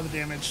 Oh, the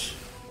damage.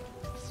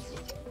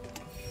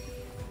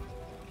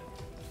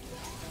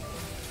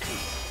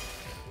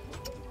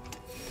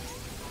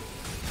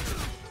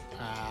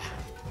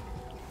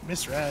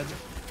 Misread.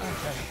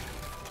 Okay.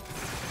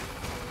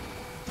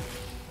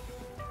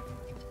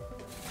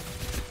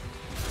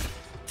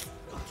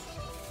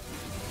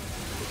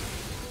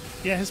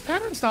 Yeah, his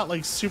pattern's not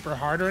like super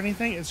hard or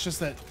anything. It's just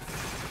that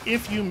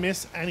if you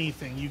miss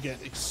anything, you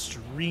get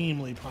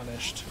extremely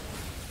punished.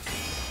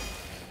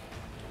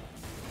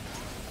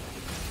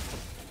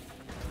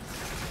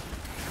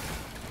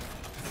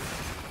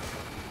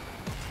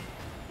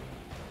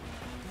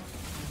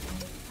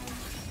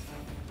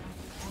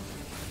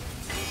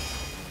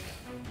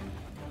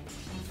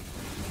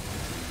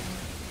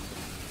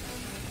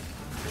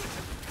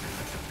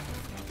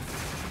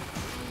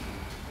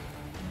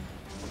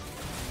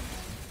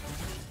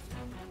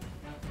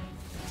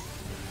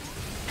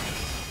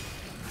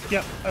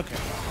 Yep, okay.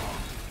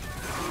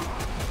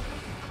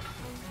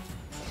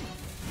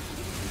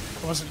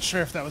 I wasn't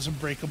sure if that was a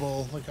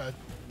breakable, like a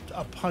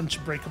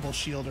punch breakable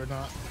shield or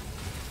not.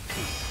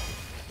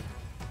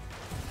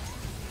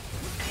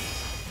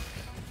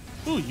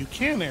 Ooh, you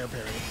can air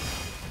parry.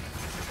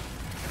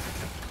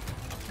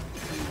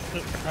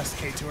 Oop, I pressed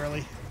K too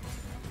early.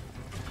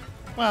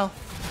 Well.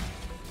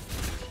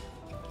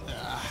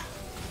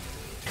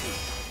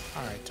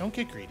 Alright, don't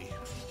get greedy.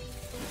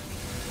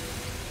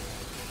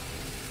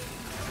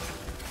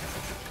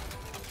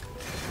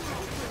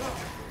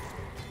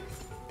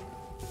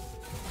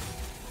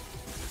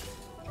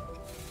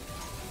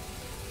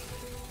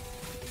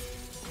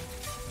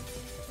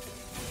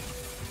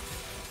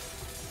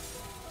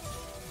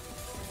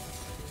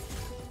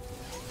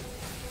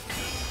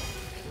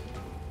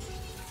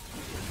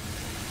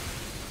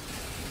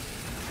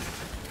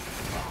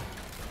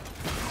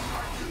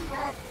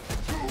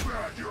 Too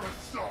bad you're a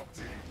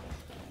softy!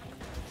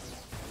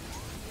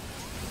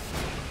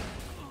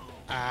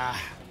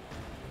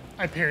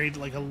 I parried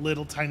like a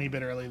little tiny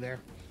bit early there.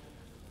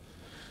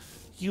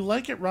 You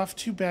like it rough,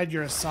 too bad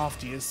you're a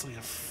softie. It's like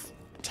a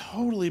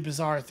totally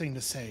bizarre thing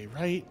to say,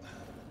 right?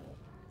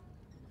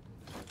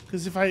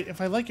 Because if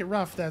I like it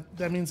rough,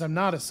 that means I'm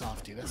not a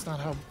softie. That's not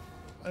how...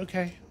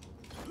 Okay.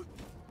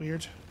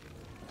 Weird.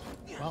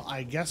 Well,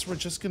 I guess we're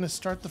just gonna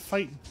start the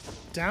fight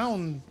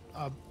down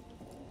a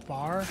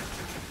bar.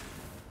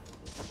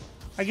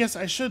 I guess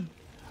I should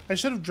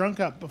have drunk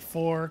up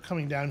before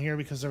coming down here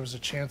because there was a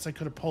chance I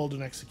could have pulled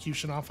an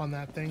execution off on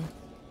that thing.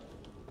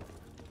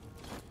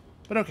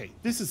 But okay,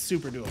 this is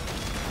super doable.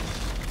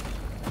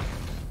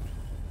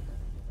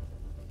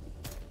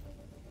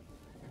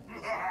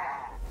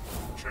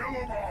 Kill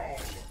 'em all!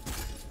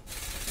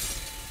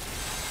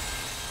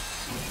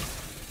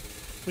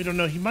 We don't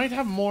know. He might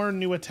have more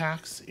new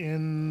attacks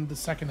in the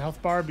second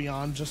health bar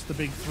beyond just the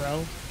big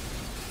throw.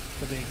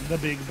 The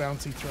big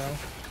bouncy throw.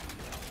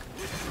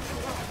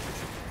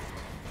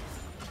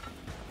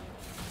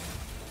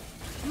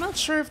 I'm not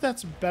sure if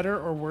that's better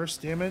or worse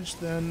damage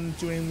than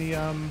doing the,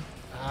 damn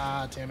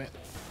it.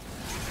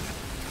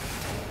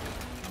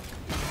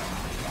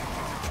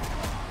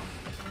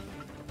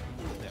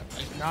 Yep,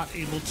 I'm not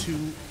able to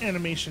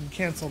animation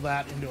cancel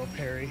that into a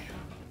parry.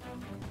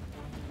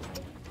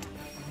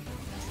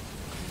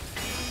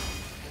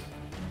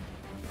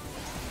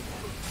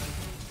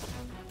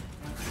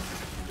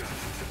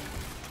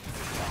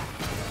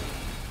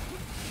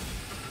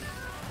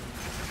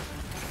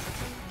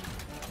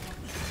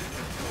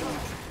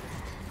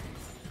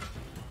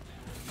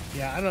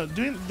 Yeah, I don't know.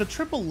 Doing the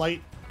triple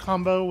light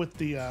combo with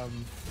the,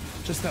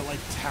 just that, like,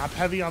 tap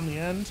heavy on the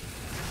end,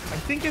 I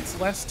think it's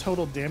less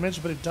total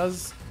damage, but it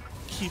does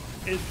keep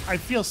it. I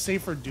feel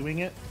safer doing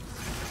it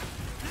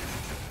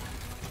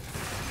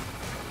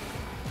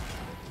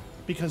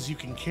because you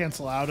can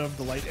cancel out of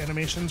the light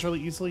animations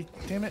really easily.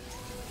 Damn it.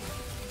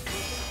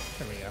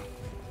 There we go.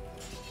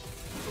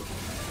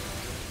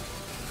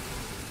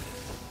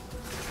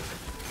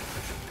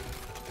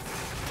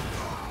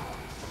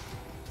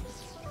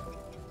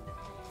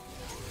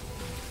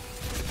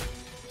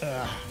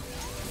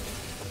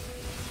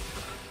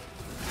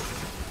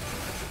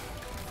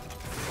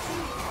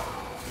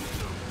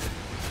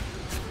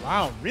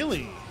 Wow,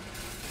 really?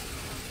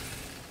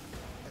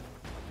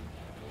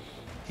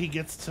 He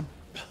gets to...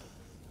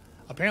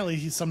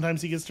 Apparently,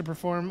 sometimes he gets to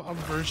perform a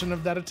version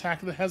of that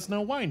attack that has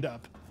no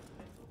wind-up.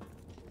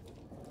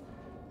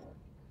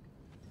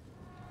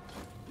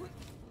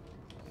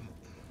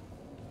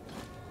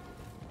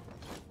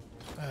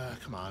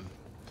 Come on.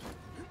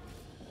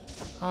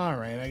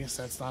 Alright, I guess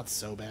that's not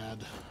so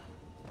bad.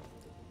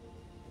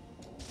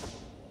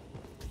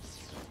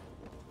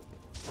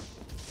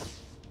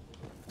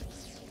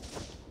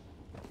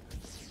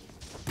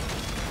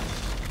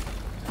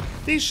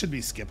 These should be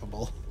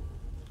skippable.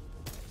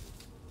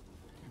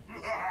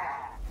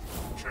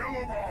 Kill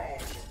 'em all!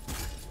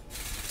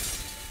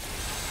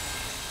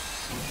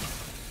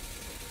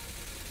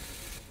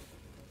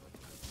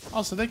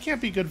 Also, they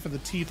can't be good for the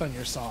teeth on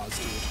your saws,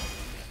 dude.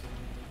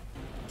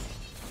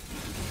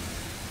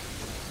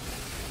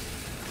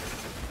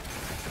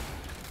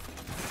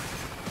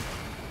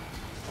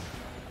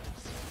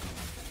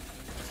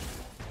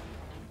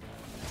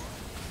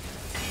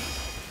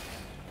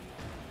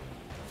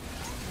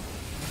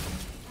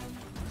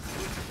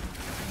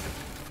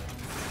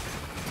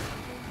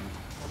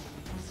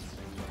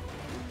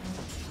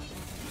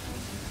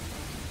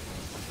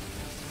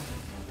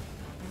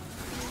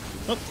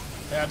 Oh,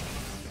 bad.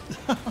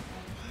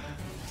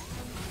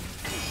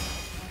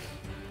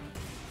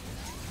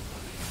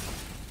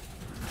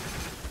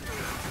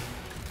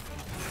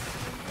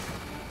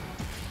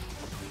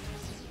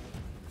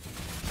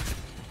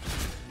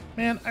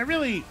 Man, I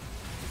really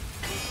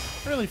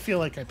feel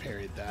like I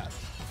parried that.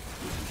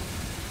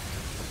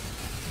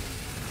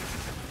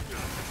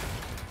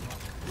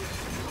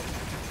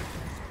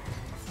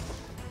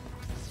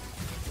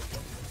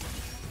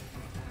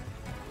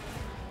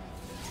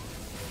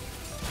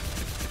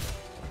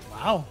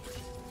 Wow.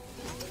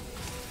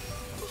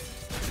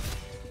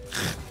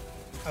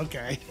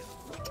 Okay.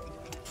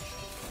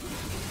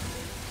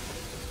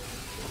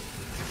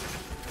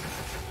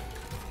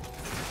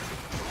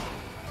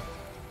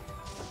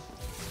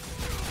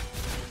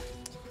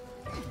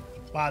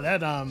 Wow,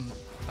 that,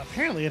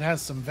 apparently it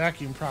has some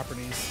vacuum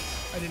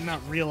properties. I did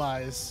not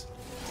realize.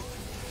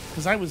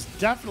 Because I was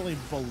definitely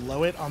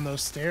below it on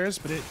those stairs,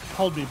 but it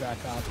pulled me back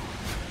up.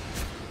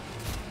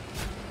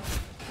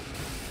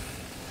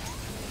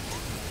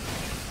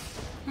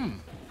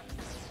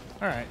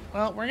 Alright,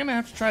 well, we're gonna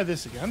have to try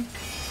this again.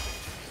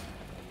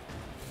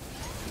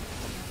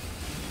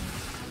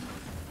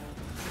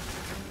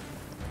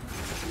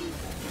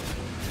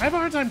 I have a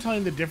hard time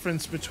telling the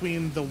difference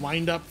between the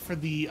wind-up for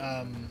the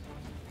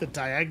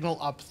diagonal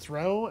up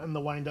throw and the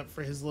wind-up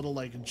for his little,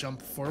 like,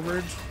 jump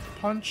forward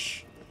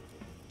punch.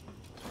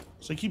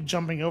 So I keep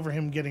jumping over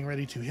him, getting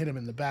ready to hit him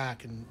in the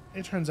back, and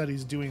it turns out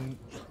he's doing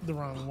the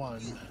wrong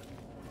one.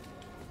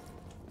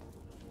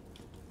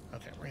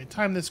 Okay, we're gonna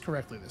time this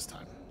correctly this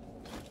time.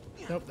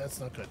 Nope, that's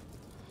not good.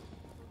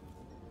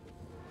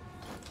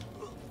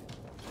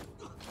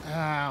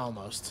 Ah,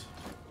 almost.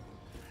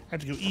 I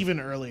have to go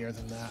even earlier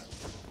than that.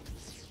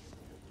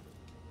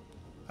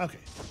 Okay,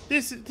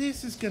 this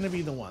is gonna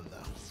be the one though.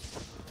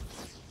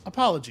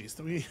 Apologies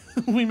that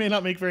we may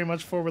not make very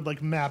much forward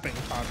like mapping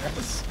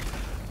progress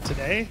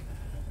today.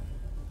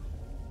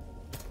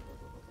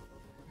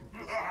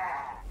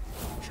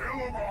 Kill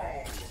 'em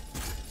all!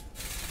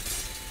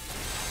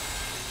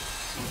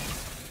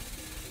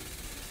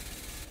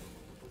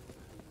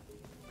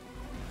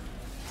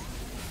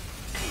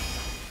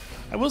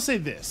 I will say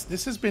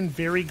this has been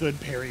very good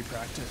parry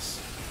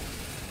practice.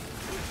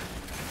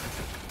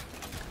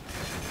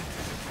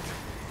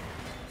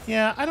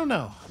 Yeah, I don't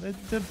know.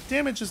 The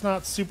damage is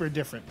not super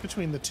different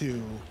between the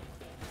two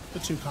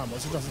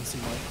combos. It doesn't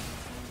seem like.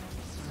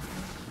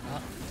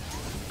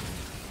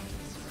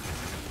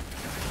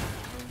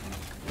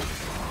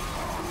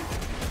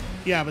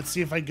 Yeah, but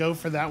see, if I go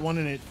for that one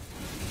and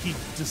he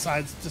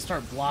decides to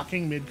start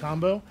blocking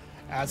mid-combo,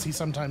 as he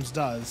sometimes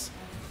does,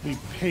 we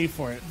pay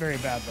for it very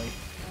badly.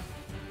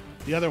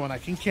 The other one I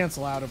can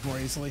cancel out of more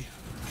easily.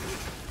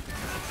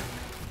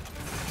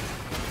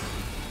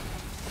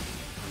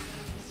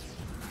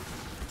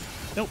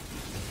 Nope.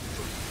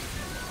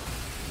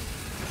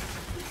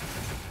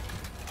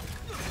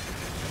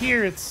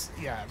 Here it's,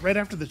 yeah, right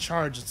after the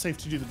charge, it's safe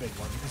to do the big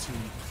one because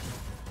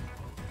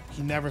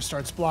he never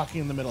starts blocking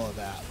in the middle of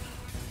that.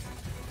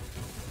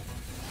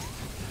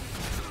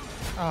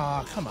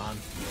 Ah, come on.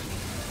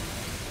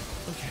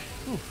 Okay.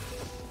 Whew.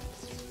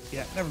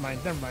 Yeah, never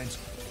mind, never mind.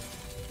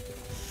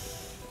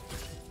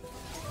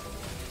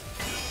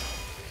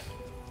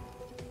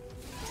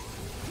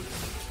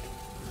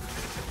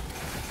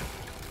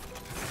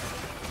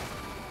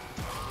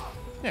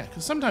 Yeah,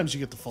 because sometimes you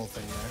get the full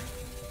thing there.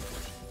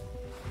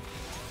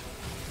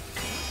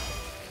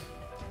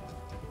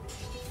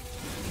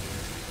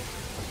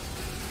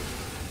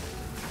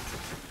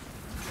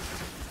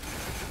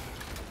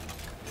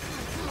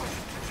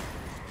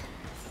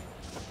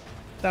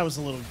 That was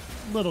a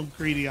little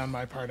greedy on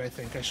my part, I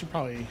think. I should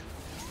probably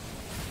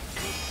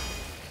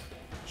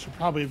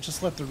have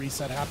just let the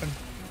reset happen.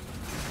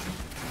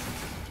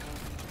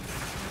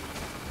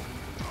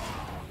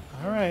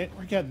 All right,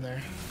 we're getting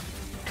there.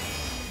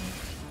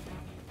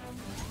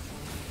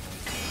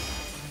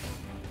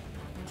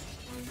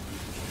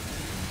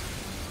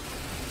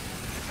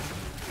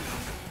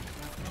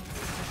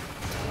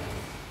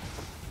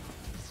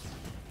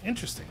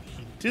 Interesting.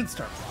 He did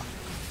start blocking.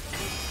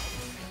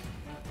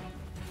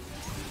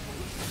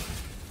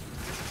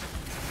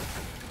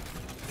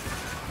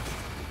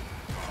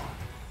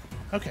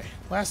 Okay,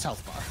 last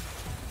health bar.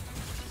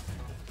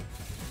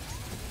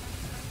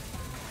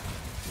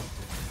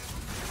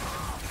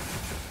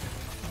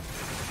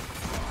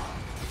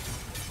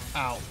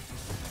 Ow.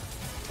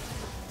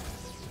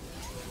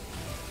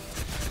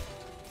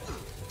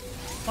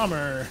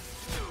 Bummer.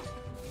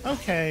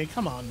 Okay,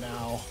 come on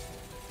now.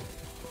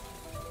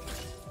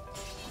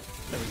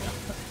 There we go.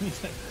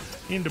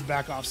 I need to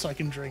back off so I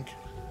can drink.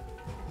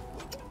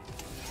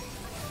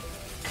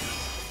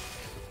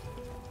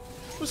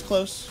 It was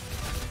close.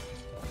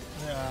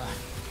 Yeah.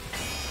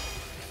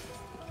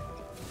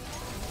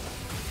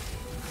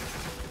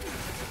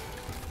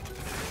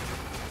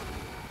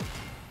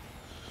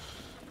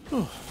 Whew.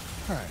 All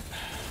right.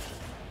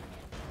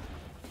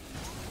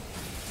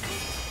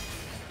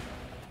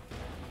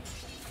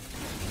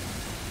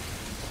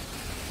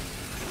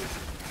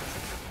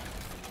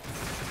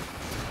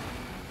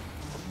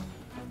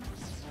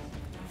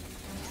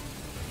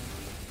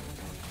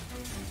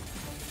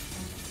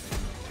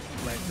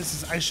 Right. This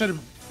is.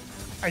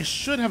 I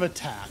should have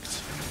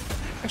attacked.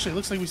 Actually, it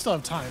looks like we still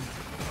have time.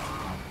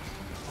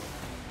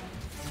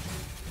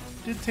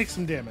 Did take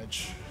some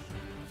damage.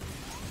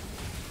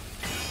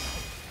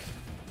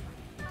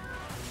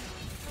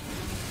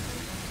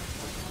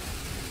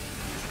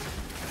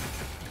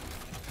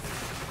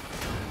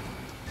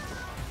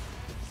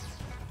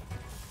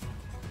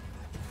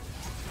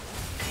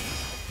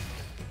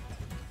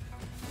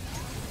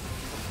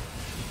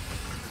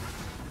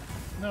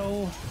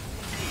 No.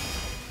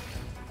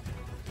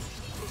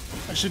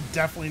 I should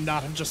definitely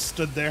not have just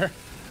stood there.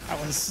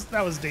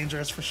 That was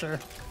dangerous for sure.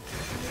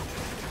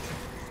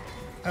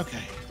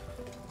 Okay.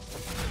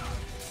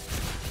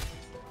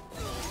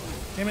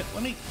 Damn it,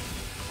 let me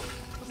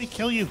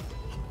kill you.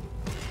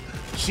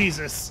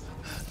 Jesus.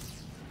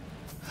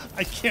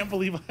 I can't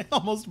believe I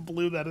almost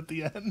blew that at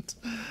the end.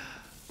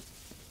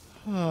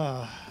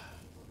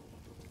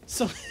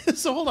 So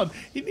hold on.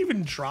 He didn't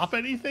even drop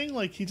anything?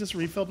 Like he just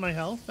refilled my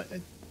health?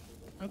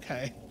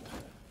 Okay.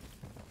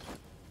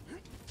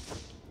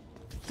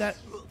 That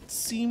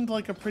seemed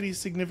like a pretty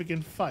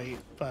significant fight,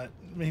 but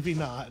maybe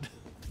not.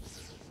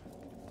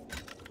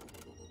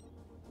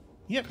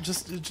 Yep,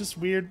 just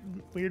weird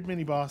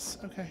mini boss.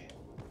 Okay.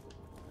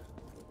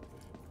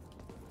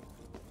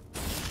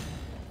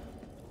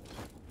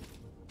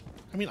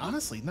 I mean,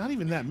 honestly, not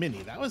even that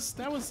mini. That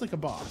was like a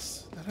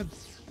boss.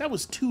 That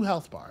was 2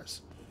 health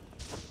bars.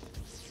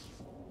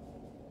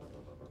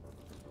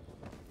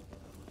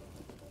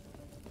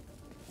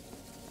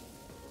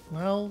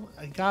 Well,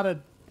 I got a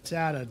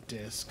data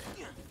disk.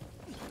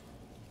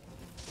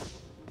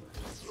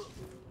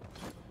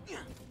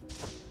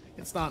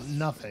 It's not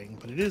nothing,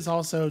 but it is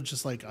also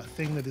just like a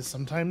thing that is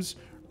sometimes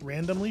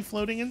randomly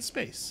floating in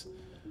space.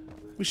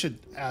 We should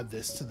add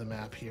this to the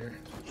map here,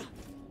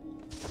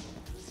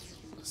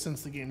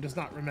 since the game does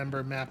not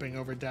remember mapping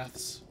over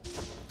deaths.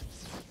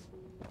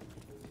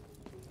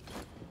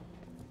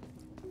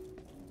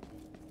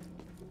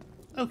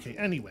 Okay,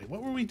 anyway,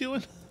 what were we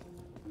doing?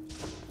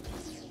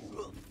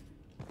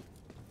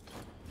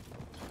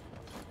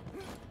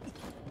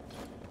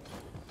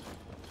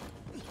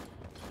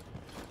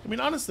 I mean,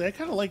 honestly, I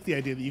kind of like the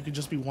idea that you could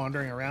just be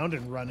wandering around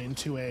and run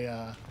into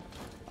a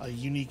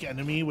unique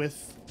enemy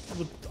with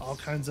all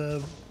kinds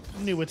of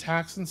new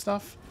attacks and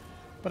stuff.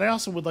 But I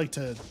also would like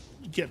to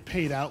get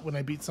paid out when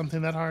I beat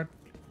something that hard.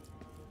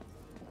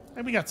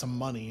 And we got some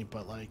money,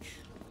 but like,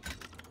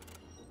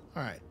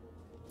 All right.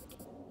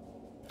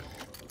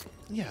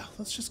 Yeah,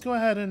 let's just go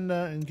ahead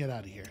and get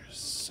out of here.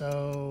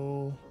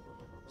 So,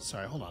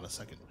 sorry, hold on a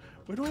second.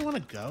 Where do I want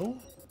to go?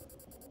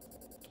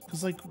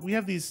 Because like we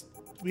have these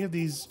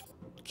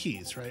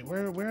keys, right?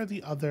 Where are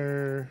the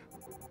other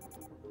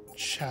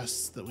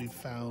chests that we've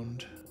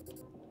found?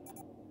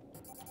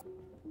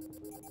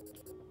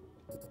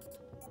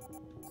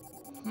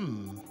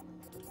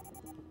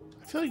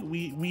 I feel like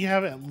we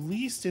have at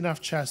least enough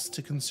chests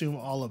to consume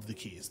all of the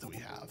keys that we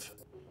have.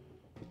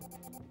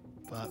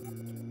 But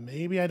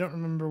maybe I don't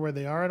remember where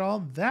they are at all.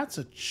 That's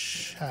a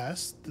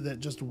chest that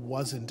just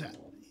wasn't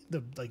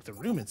the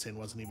room it's in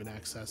wasn't even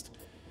accessed.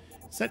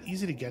 Is that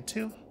easy to get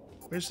to?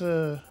 Where's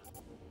the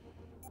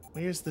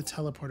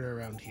teleporter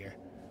around here?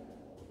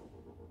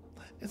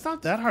 It's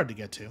not that hard to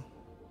get to.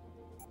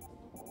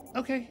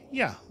 Okay,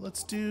 yeah,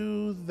 let's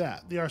do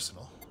that. The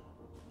arsenal.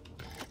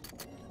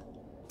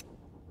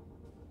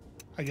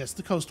 I guess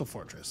the coastal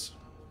fortress.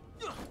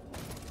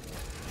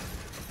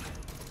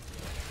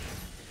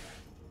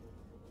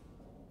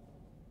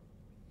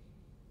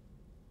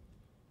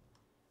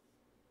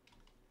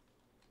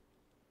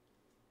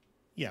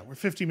 Yeah, we're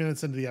 50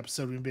 minutes into the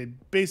episode. We've made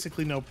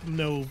basically no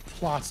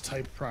plot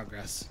type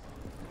progress.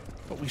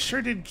 But we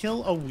sure did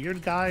kill a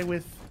weird guy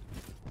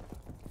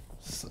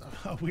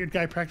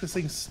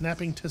practicing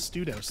snapping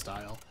testudo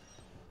style.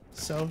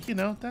 So, you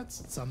know,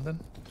 that's something.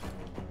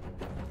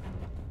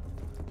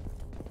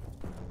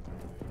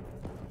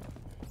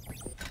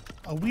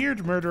 A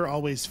weird murder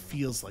always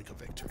feels like a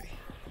victory.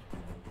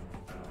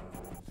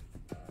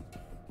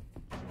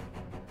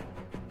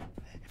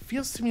 It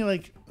feels to me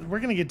like we're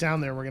going to get down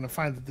there and we're going to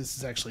find that this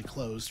is actually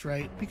closed,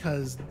 right?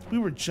 Because we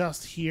were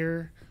just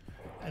here,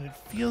 and it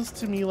feels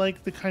to me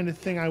like the kind of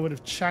thing I would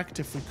have checked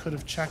if we could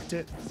have checked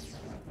it.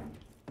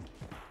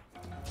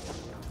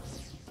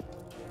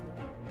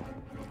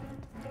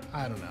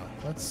 I don't know.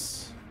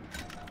 Let's...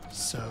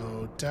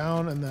 So,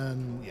 down and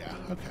then... Yeah,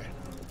 okay.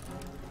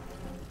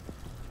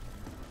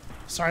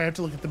 Sorry, I have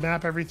to look at the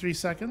map every 3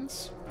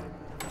 seconds.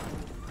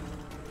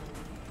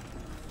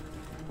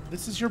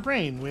 This is your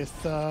brain with,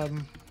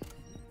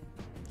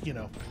 you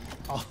know,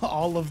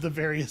 all of the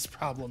various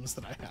problems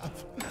that I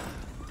have.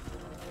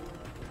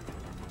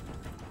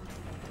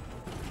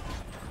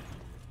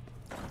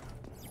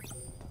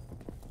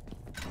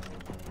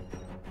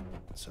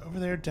 So over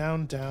there,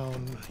 down,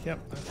 down. Yep,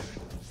 okay.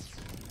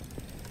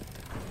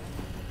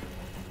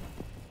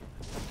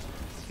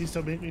 Please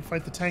don't make me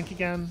fight the tank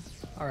again.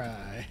 All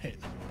right.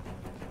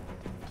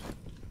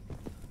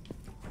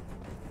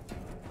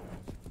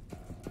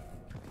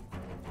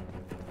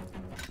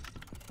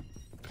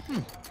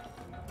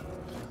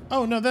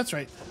 Oh, no, that's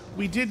right.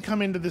 We did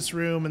come into this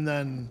room, and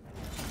then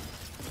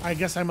I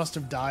guess I must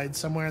have died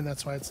somewhere, and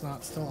that's why it's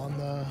not still on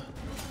the...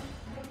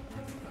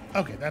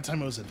 Okay, that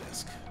time it was a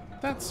disc.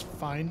 That's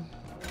fine.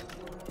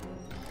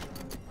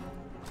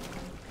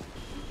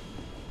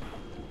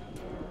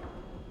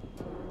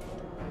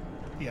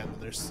 Yeah, no,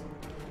 there's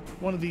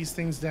one of these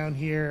things down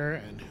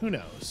here, and who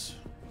knows?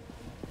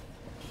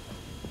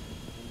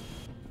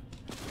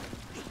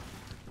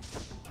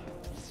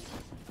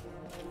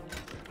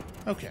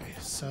 Okay,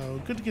 so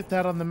good to get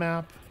that on the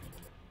map.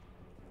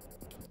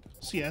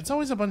 So yeah, it's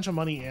always a bunch of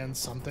money and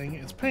something.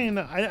 It's paying...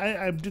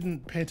 I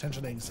didn't pay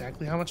attention to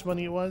exactly how much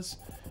money it was,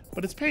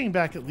 but it's paying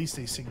back at least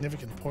a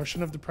significant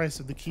portion of the price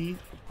of the key.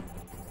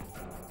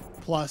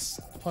 Plus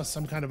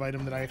some kind of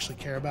item that I actually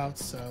care about,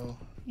 so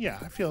yeah,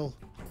 I feel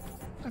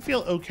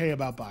okay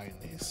about buying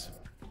these.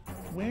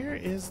 Where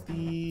is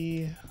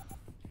the...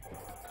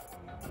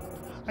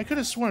 I could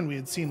have sworn we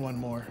had seen one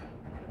more.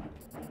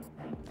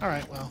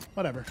 Alright, well,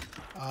 whatever.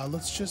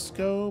 Let's just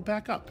go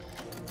back up.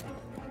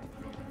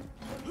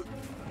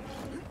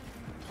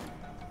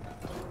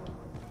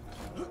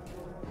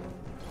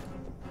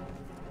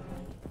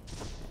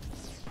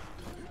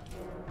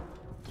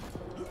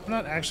 I'm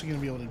not actually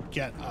going to be able to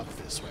get up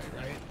this way,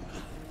 right?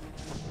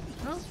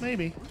 Well,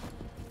 maybe.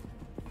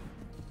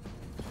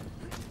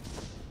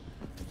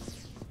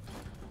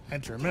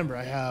 And to remember,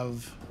 I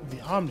have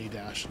the Omni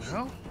Dash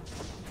now.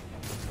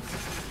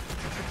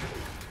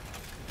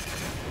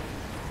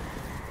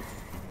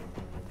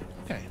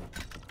 Okay.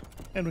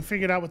 And we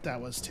figured out what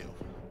that was too.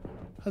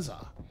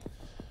 Huzzah.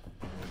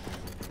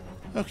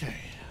 Okay.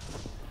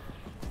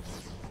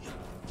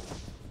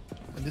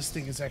 And this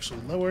thing is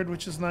actually lowered,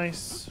 which is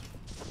nice.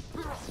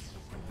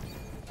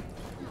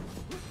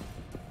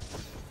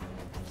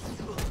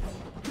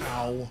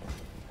 Ow.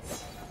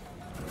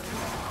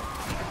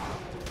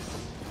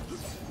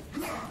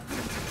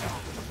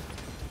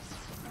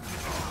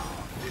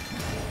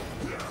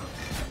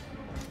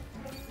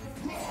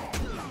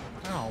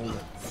 Ow.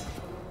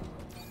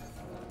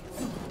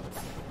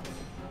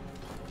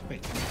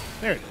 Wait,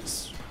 there it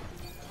is.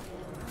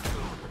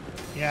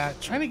 Yeah,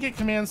 trying to get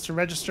commands to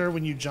register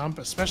when you jump,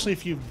 especially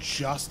if you've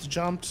just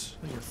jumped,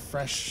 you're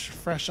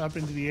fresh up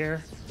into the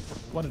air.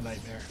 What a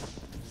nightmare.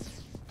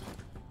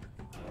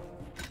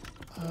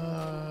 We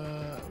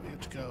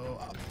have to go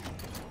up.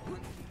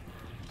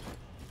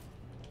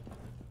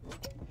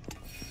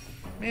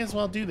 May as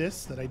well do this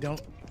so that I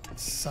don't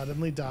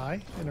suddenly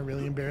die in a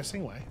really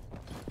embarrassing way.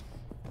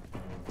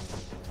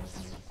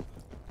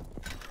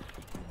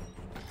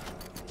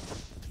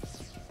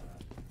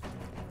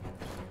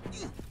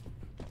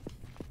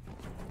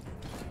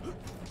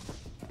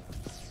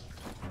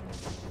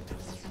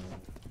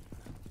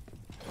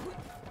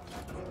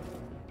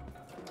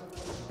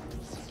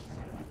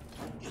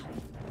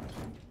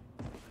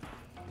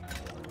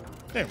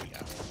 There we go.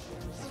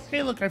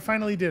 Hey, look, I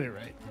finally did it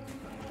right.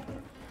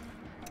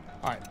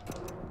 Alright.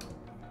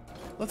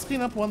 Let's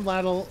clean up one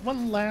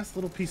last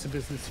little piece of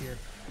business here.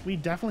 We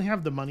definitely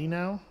have the money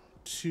now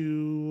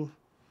to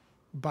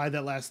buy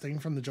that last thing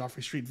from the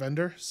Joffrey Street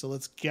vendor, so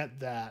let's get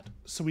that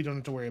so we don't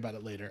have to worry about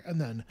it later. And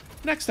then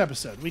next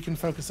episode, we can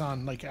focus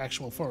on like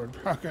actual forward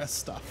progress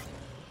stuff.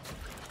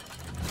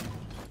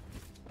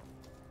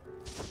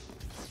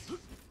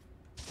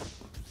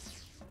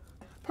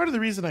 Part of the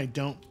reason I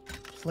don't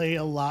play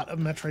a lot of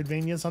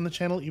Metroidvanias on the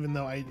channel, even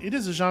though it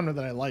is a genre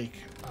that I like,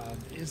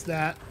 is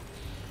that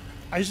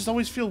I just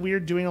always feel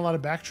weird doing a lot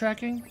of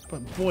backtracking.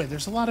 But boy,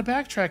 there's a lot of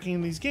backtracking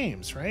in these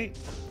games, right?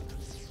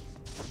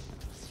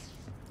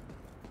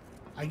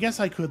 I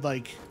guess I could,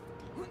 like,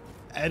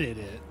 edit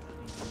it.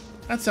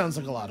 That sounds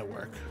like a lot of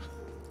work.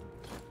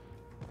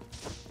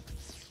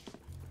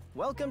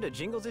 Welcome to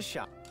Jingles'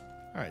 shop.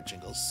 All right,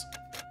 Jingles.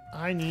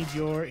 I need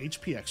your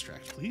HP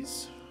extract,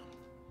 please.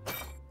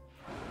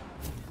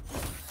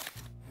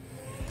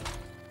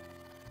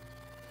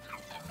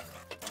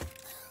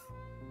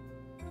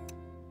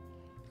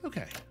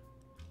 Okay.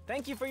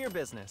 Thank you for your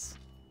business.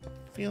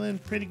 Feeling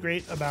pretty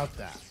great about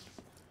that.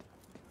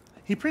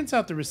 He prints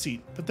out the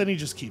receipt, but then he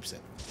just keeps it.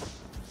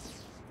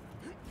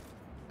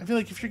 I feel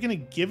like if you're gonna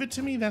give it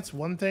to me, that's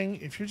one thing.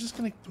 If you're just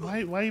gonna,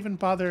 why even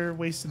bother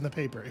wasting the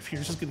paper if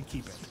you're just gonna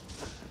keep it?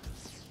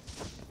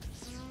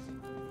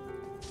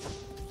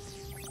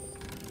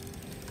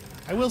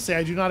 I will say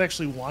I do not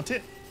actually want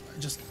it. I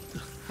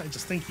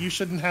just think you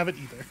shouldn't have it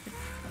either.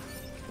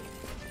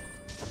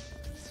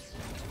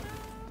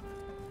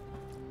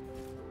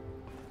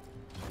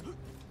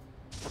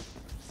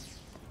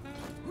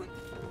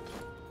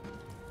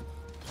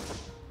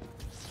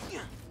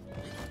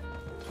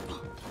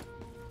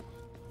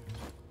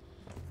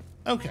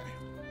 Okay.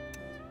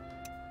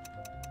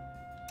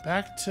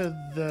 Back to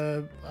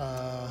the,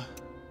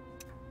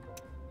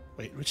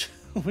 wait, which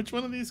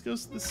one of these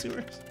goes to the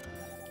sewers?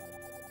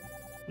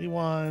 We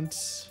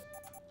want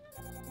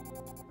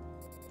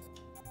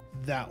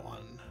that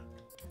one.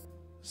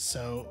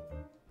 So,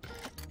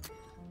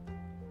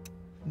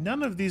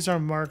 none of these are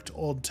marked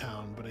Old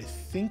Town, but I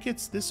think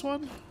it's this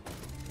one?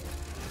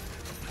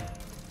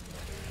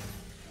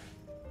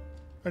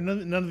 Or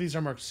none of these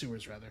are marked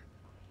sewers, rather.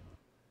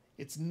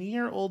 It's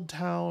near Old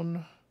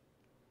Town,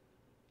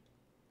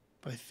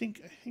 but I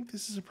think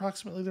this is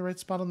approximately the right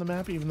spot on the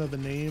map, even though the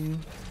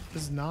name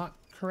is not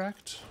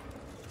correct.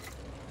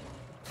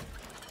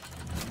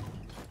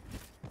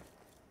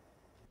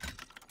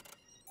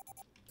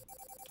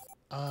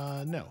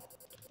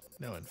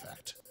 No, in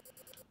fact.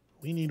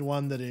 We need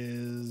one that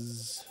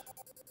is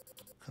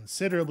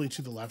considerably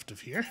to the left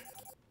of here.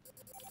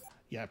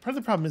 Yeah, part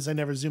of the problem is I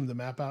never zoomed the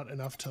map out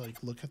enough to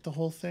like look at the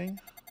whole thing.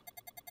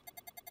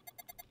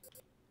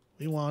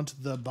 We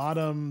want the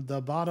bottom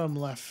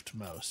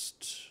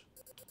leftmost.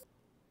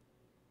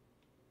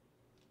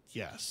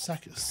 Yeah,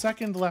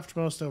 second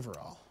leftmost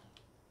overall.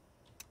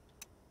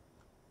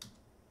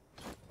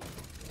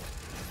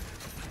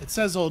 It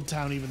says Old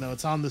Town even though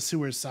it's on the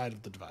sewers side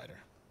of the divider.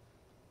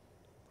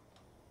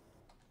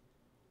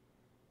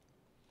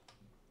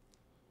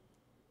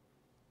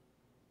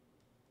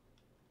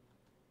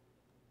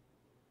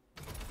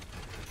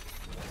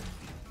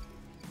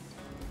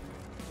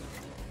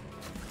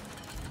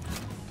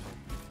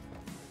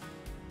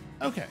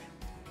 Okay.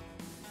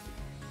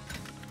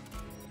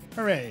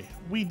 Hooray,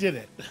 we did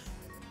it.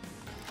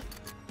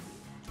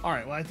 All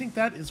right, well, I think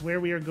that is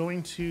where we are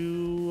going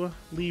to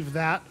leave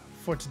that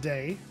for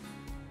today.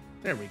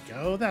 There we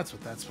go. That's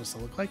what that's supposed to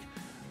look like.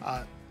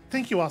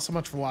 Thank you all so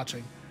much for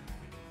watching.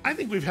 I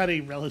think we've had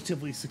a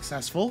relatively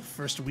successful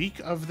first week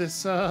of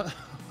this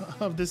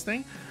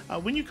thing.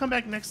 When you come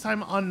back next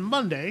time on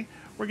Monday,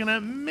 we're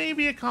gonna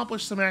maybe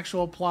accomplish some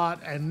actual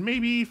plot and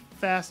maybe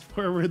fast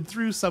forward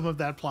through some of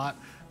that plot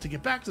to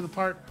get back to the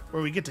part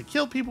where we get to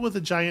kill people with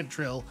a giant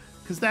drill,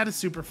 because that is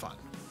super fun.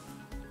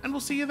 And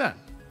we'll see you then.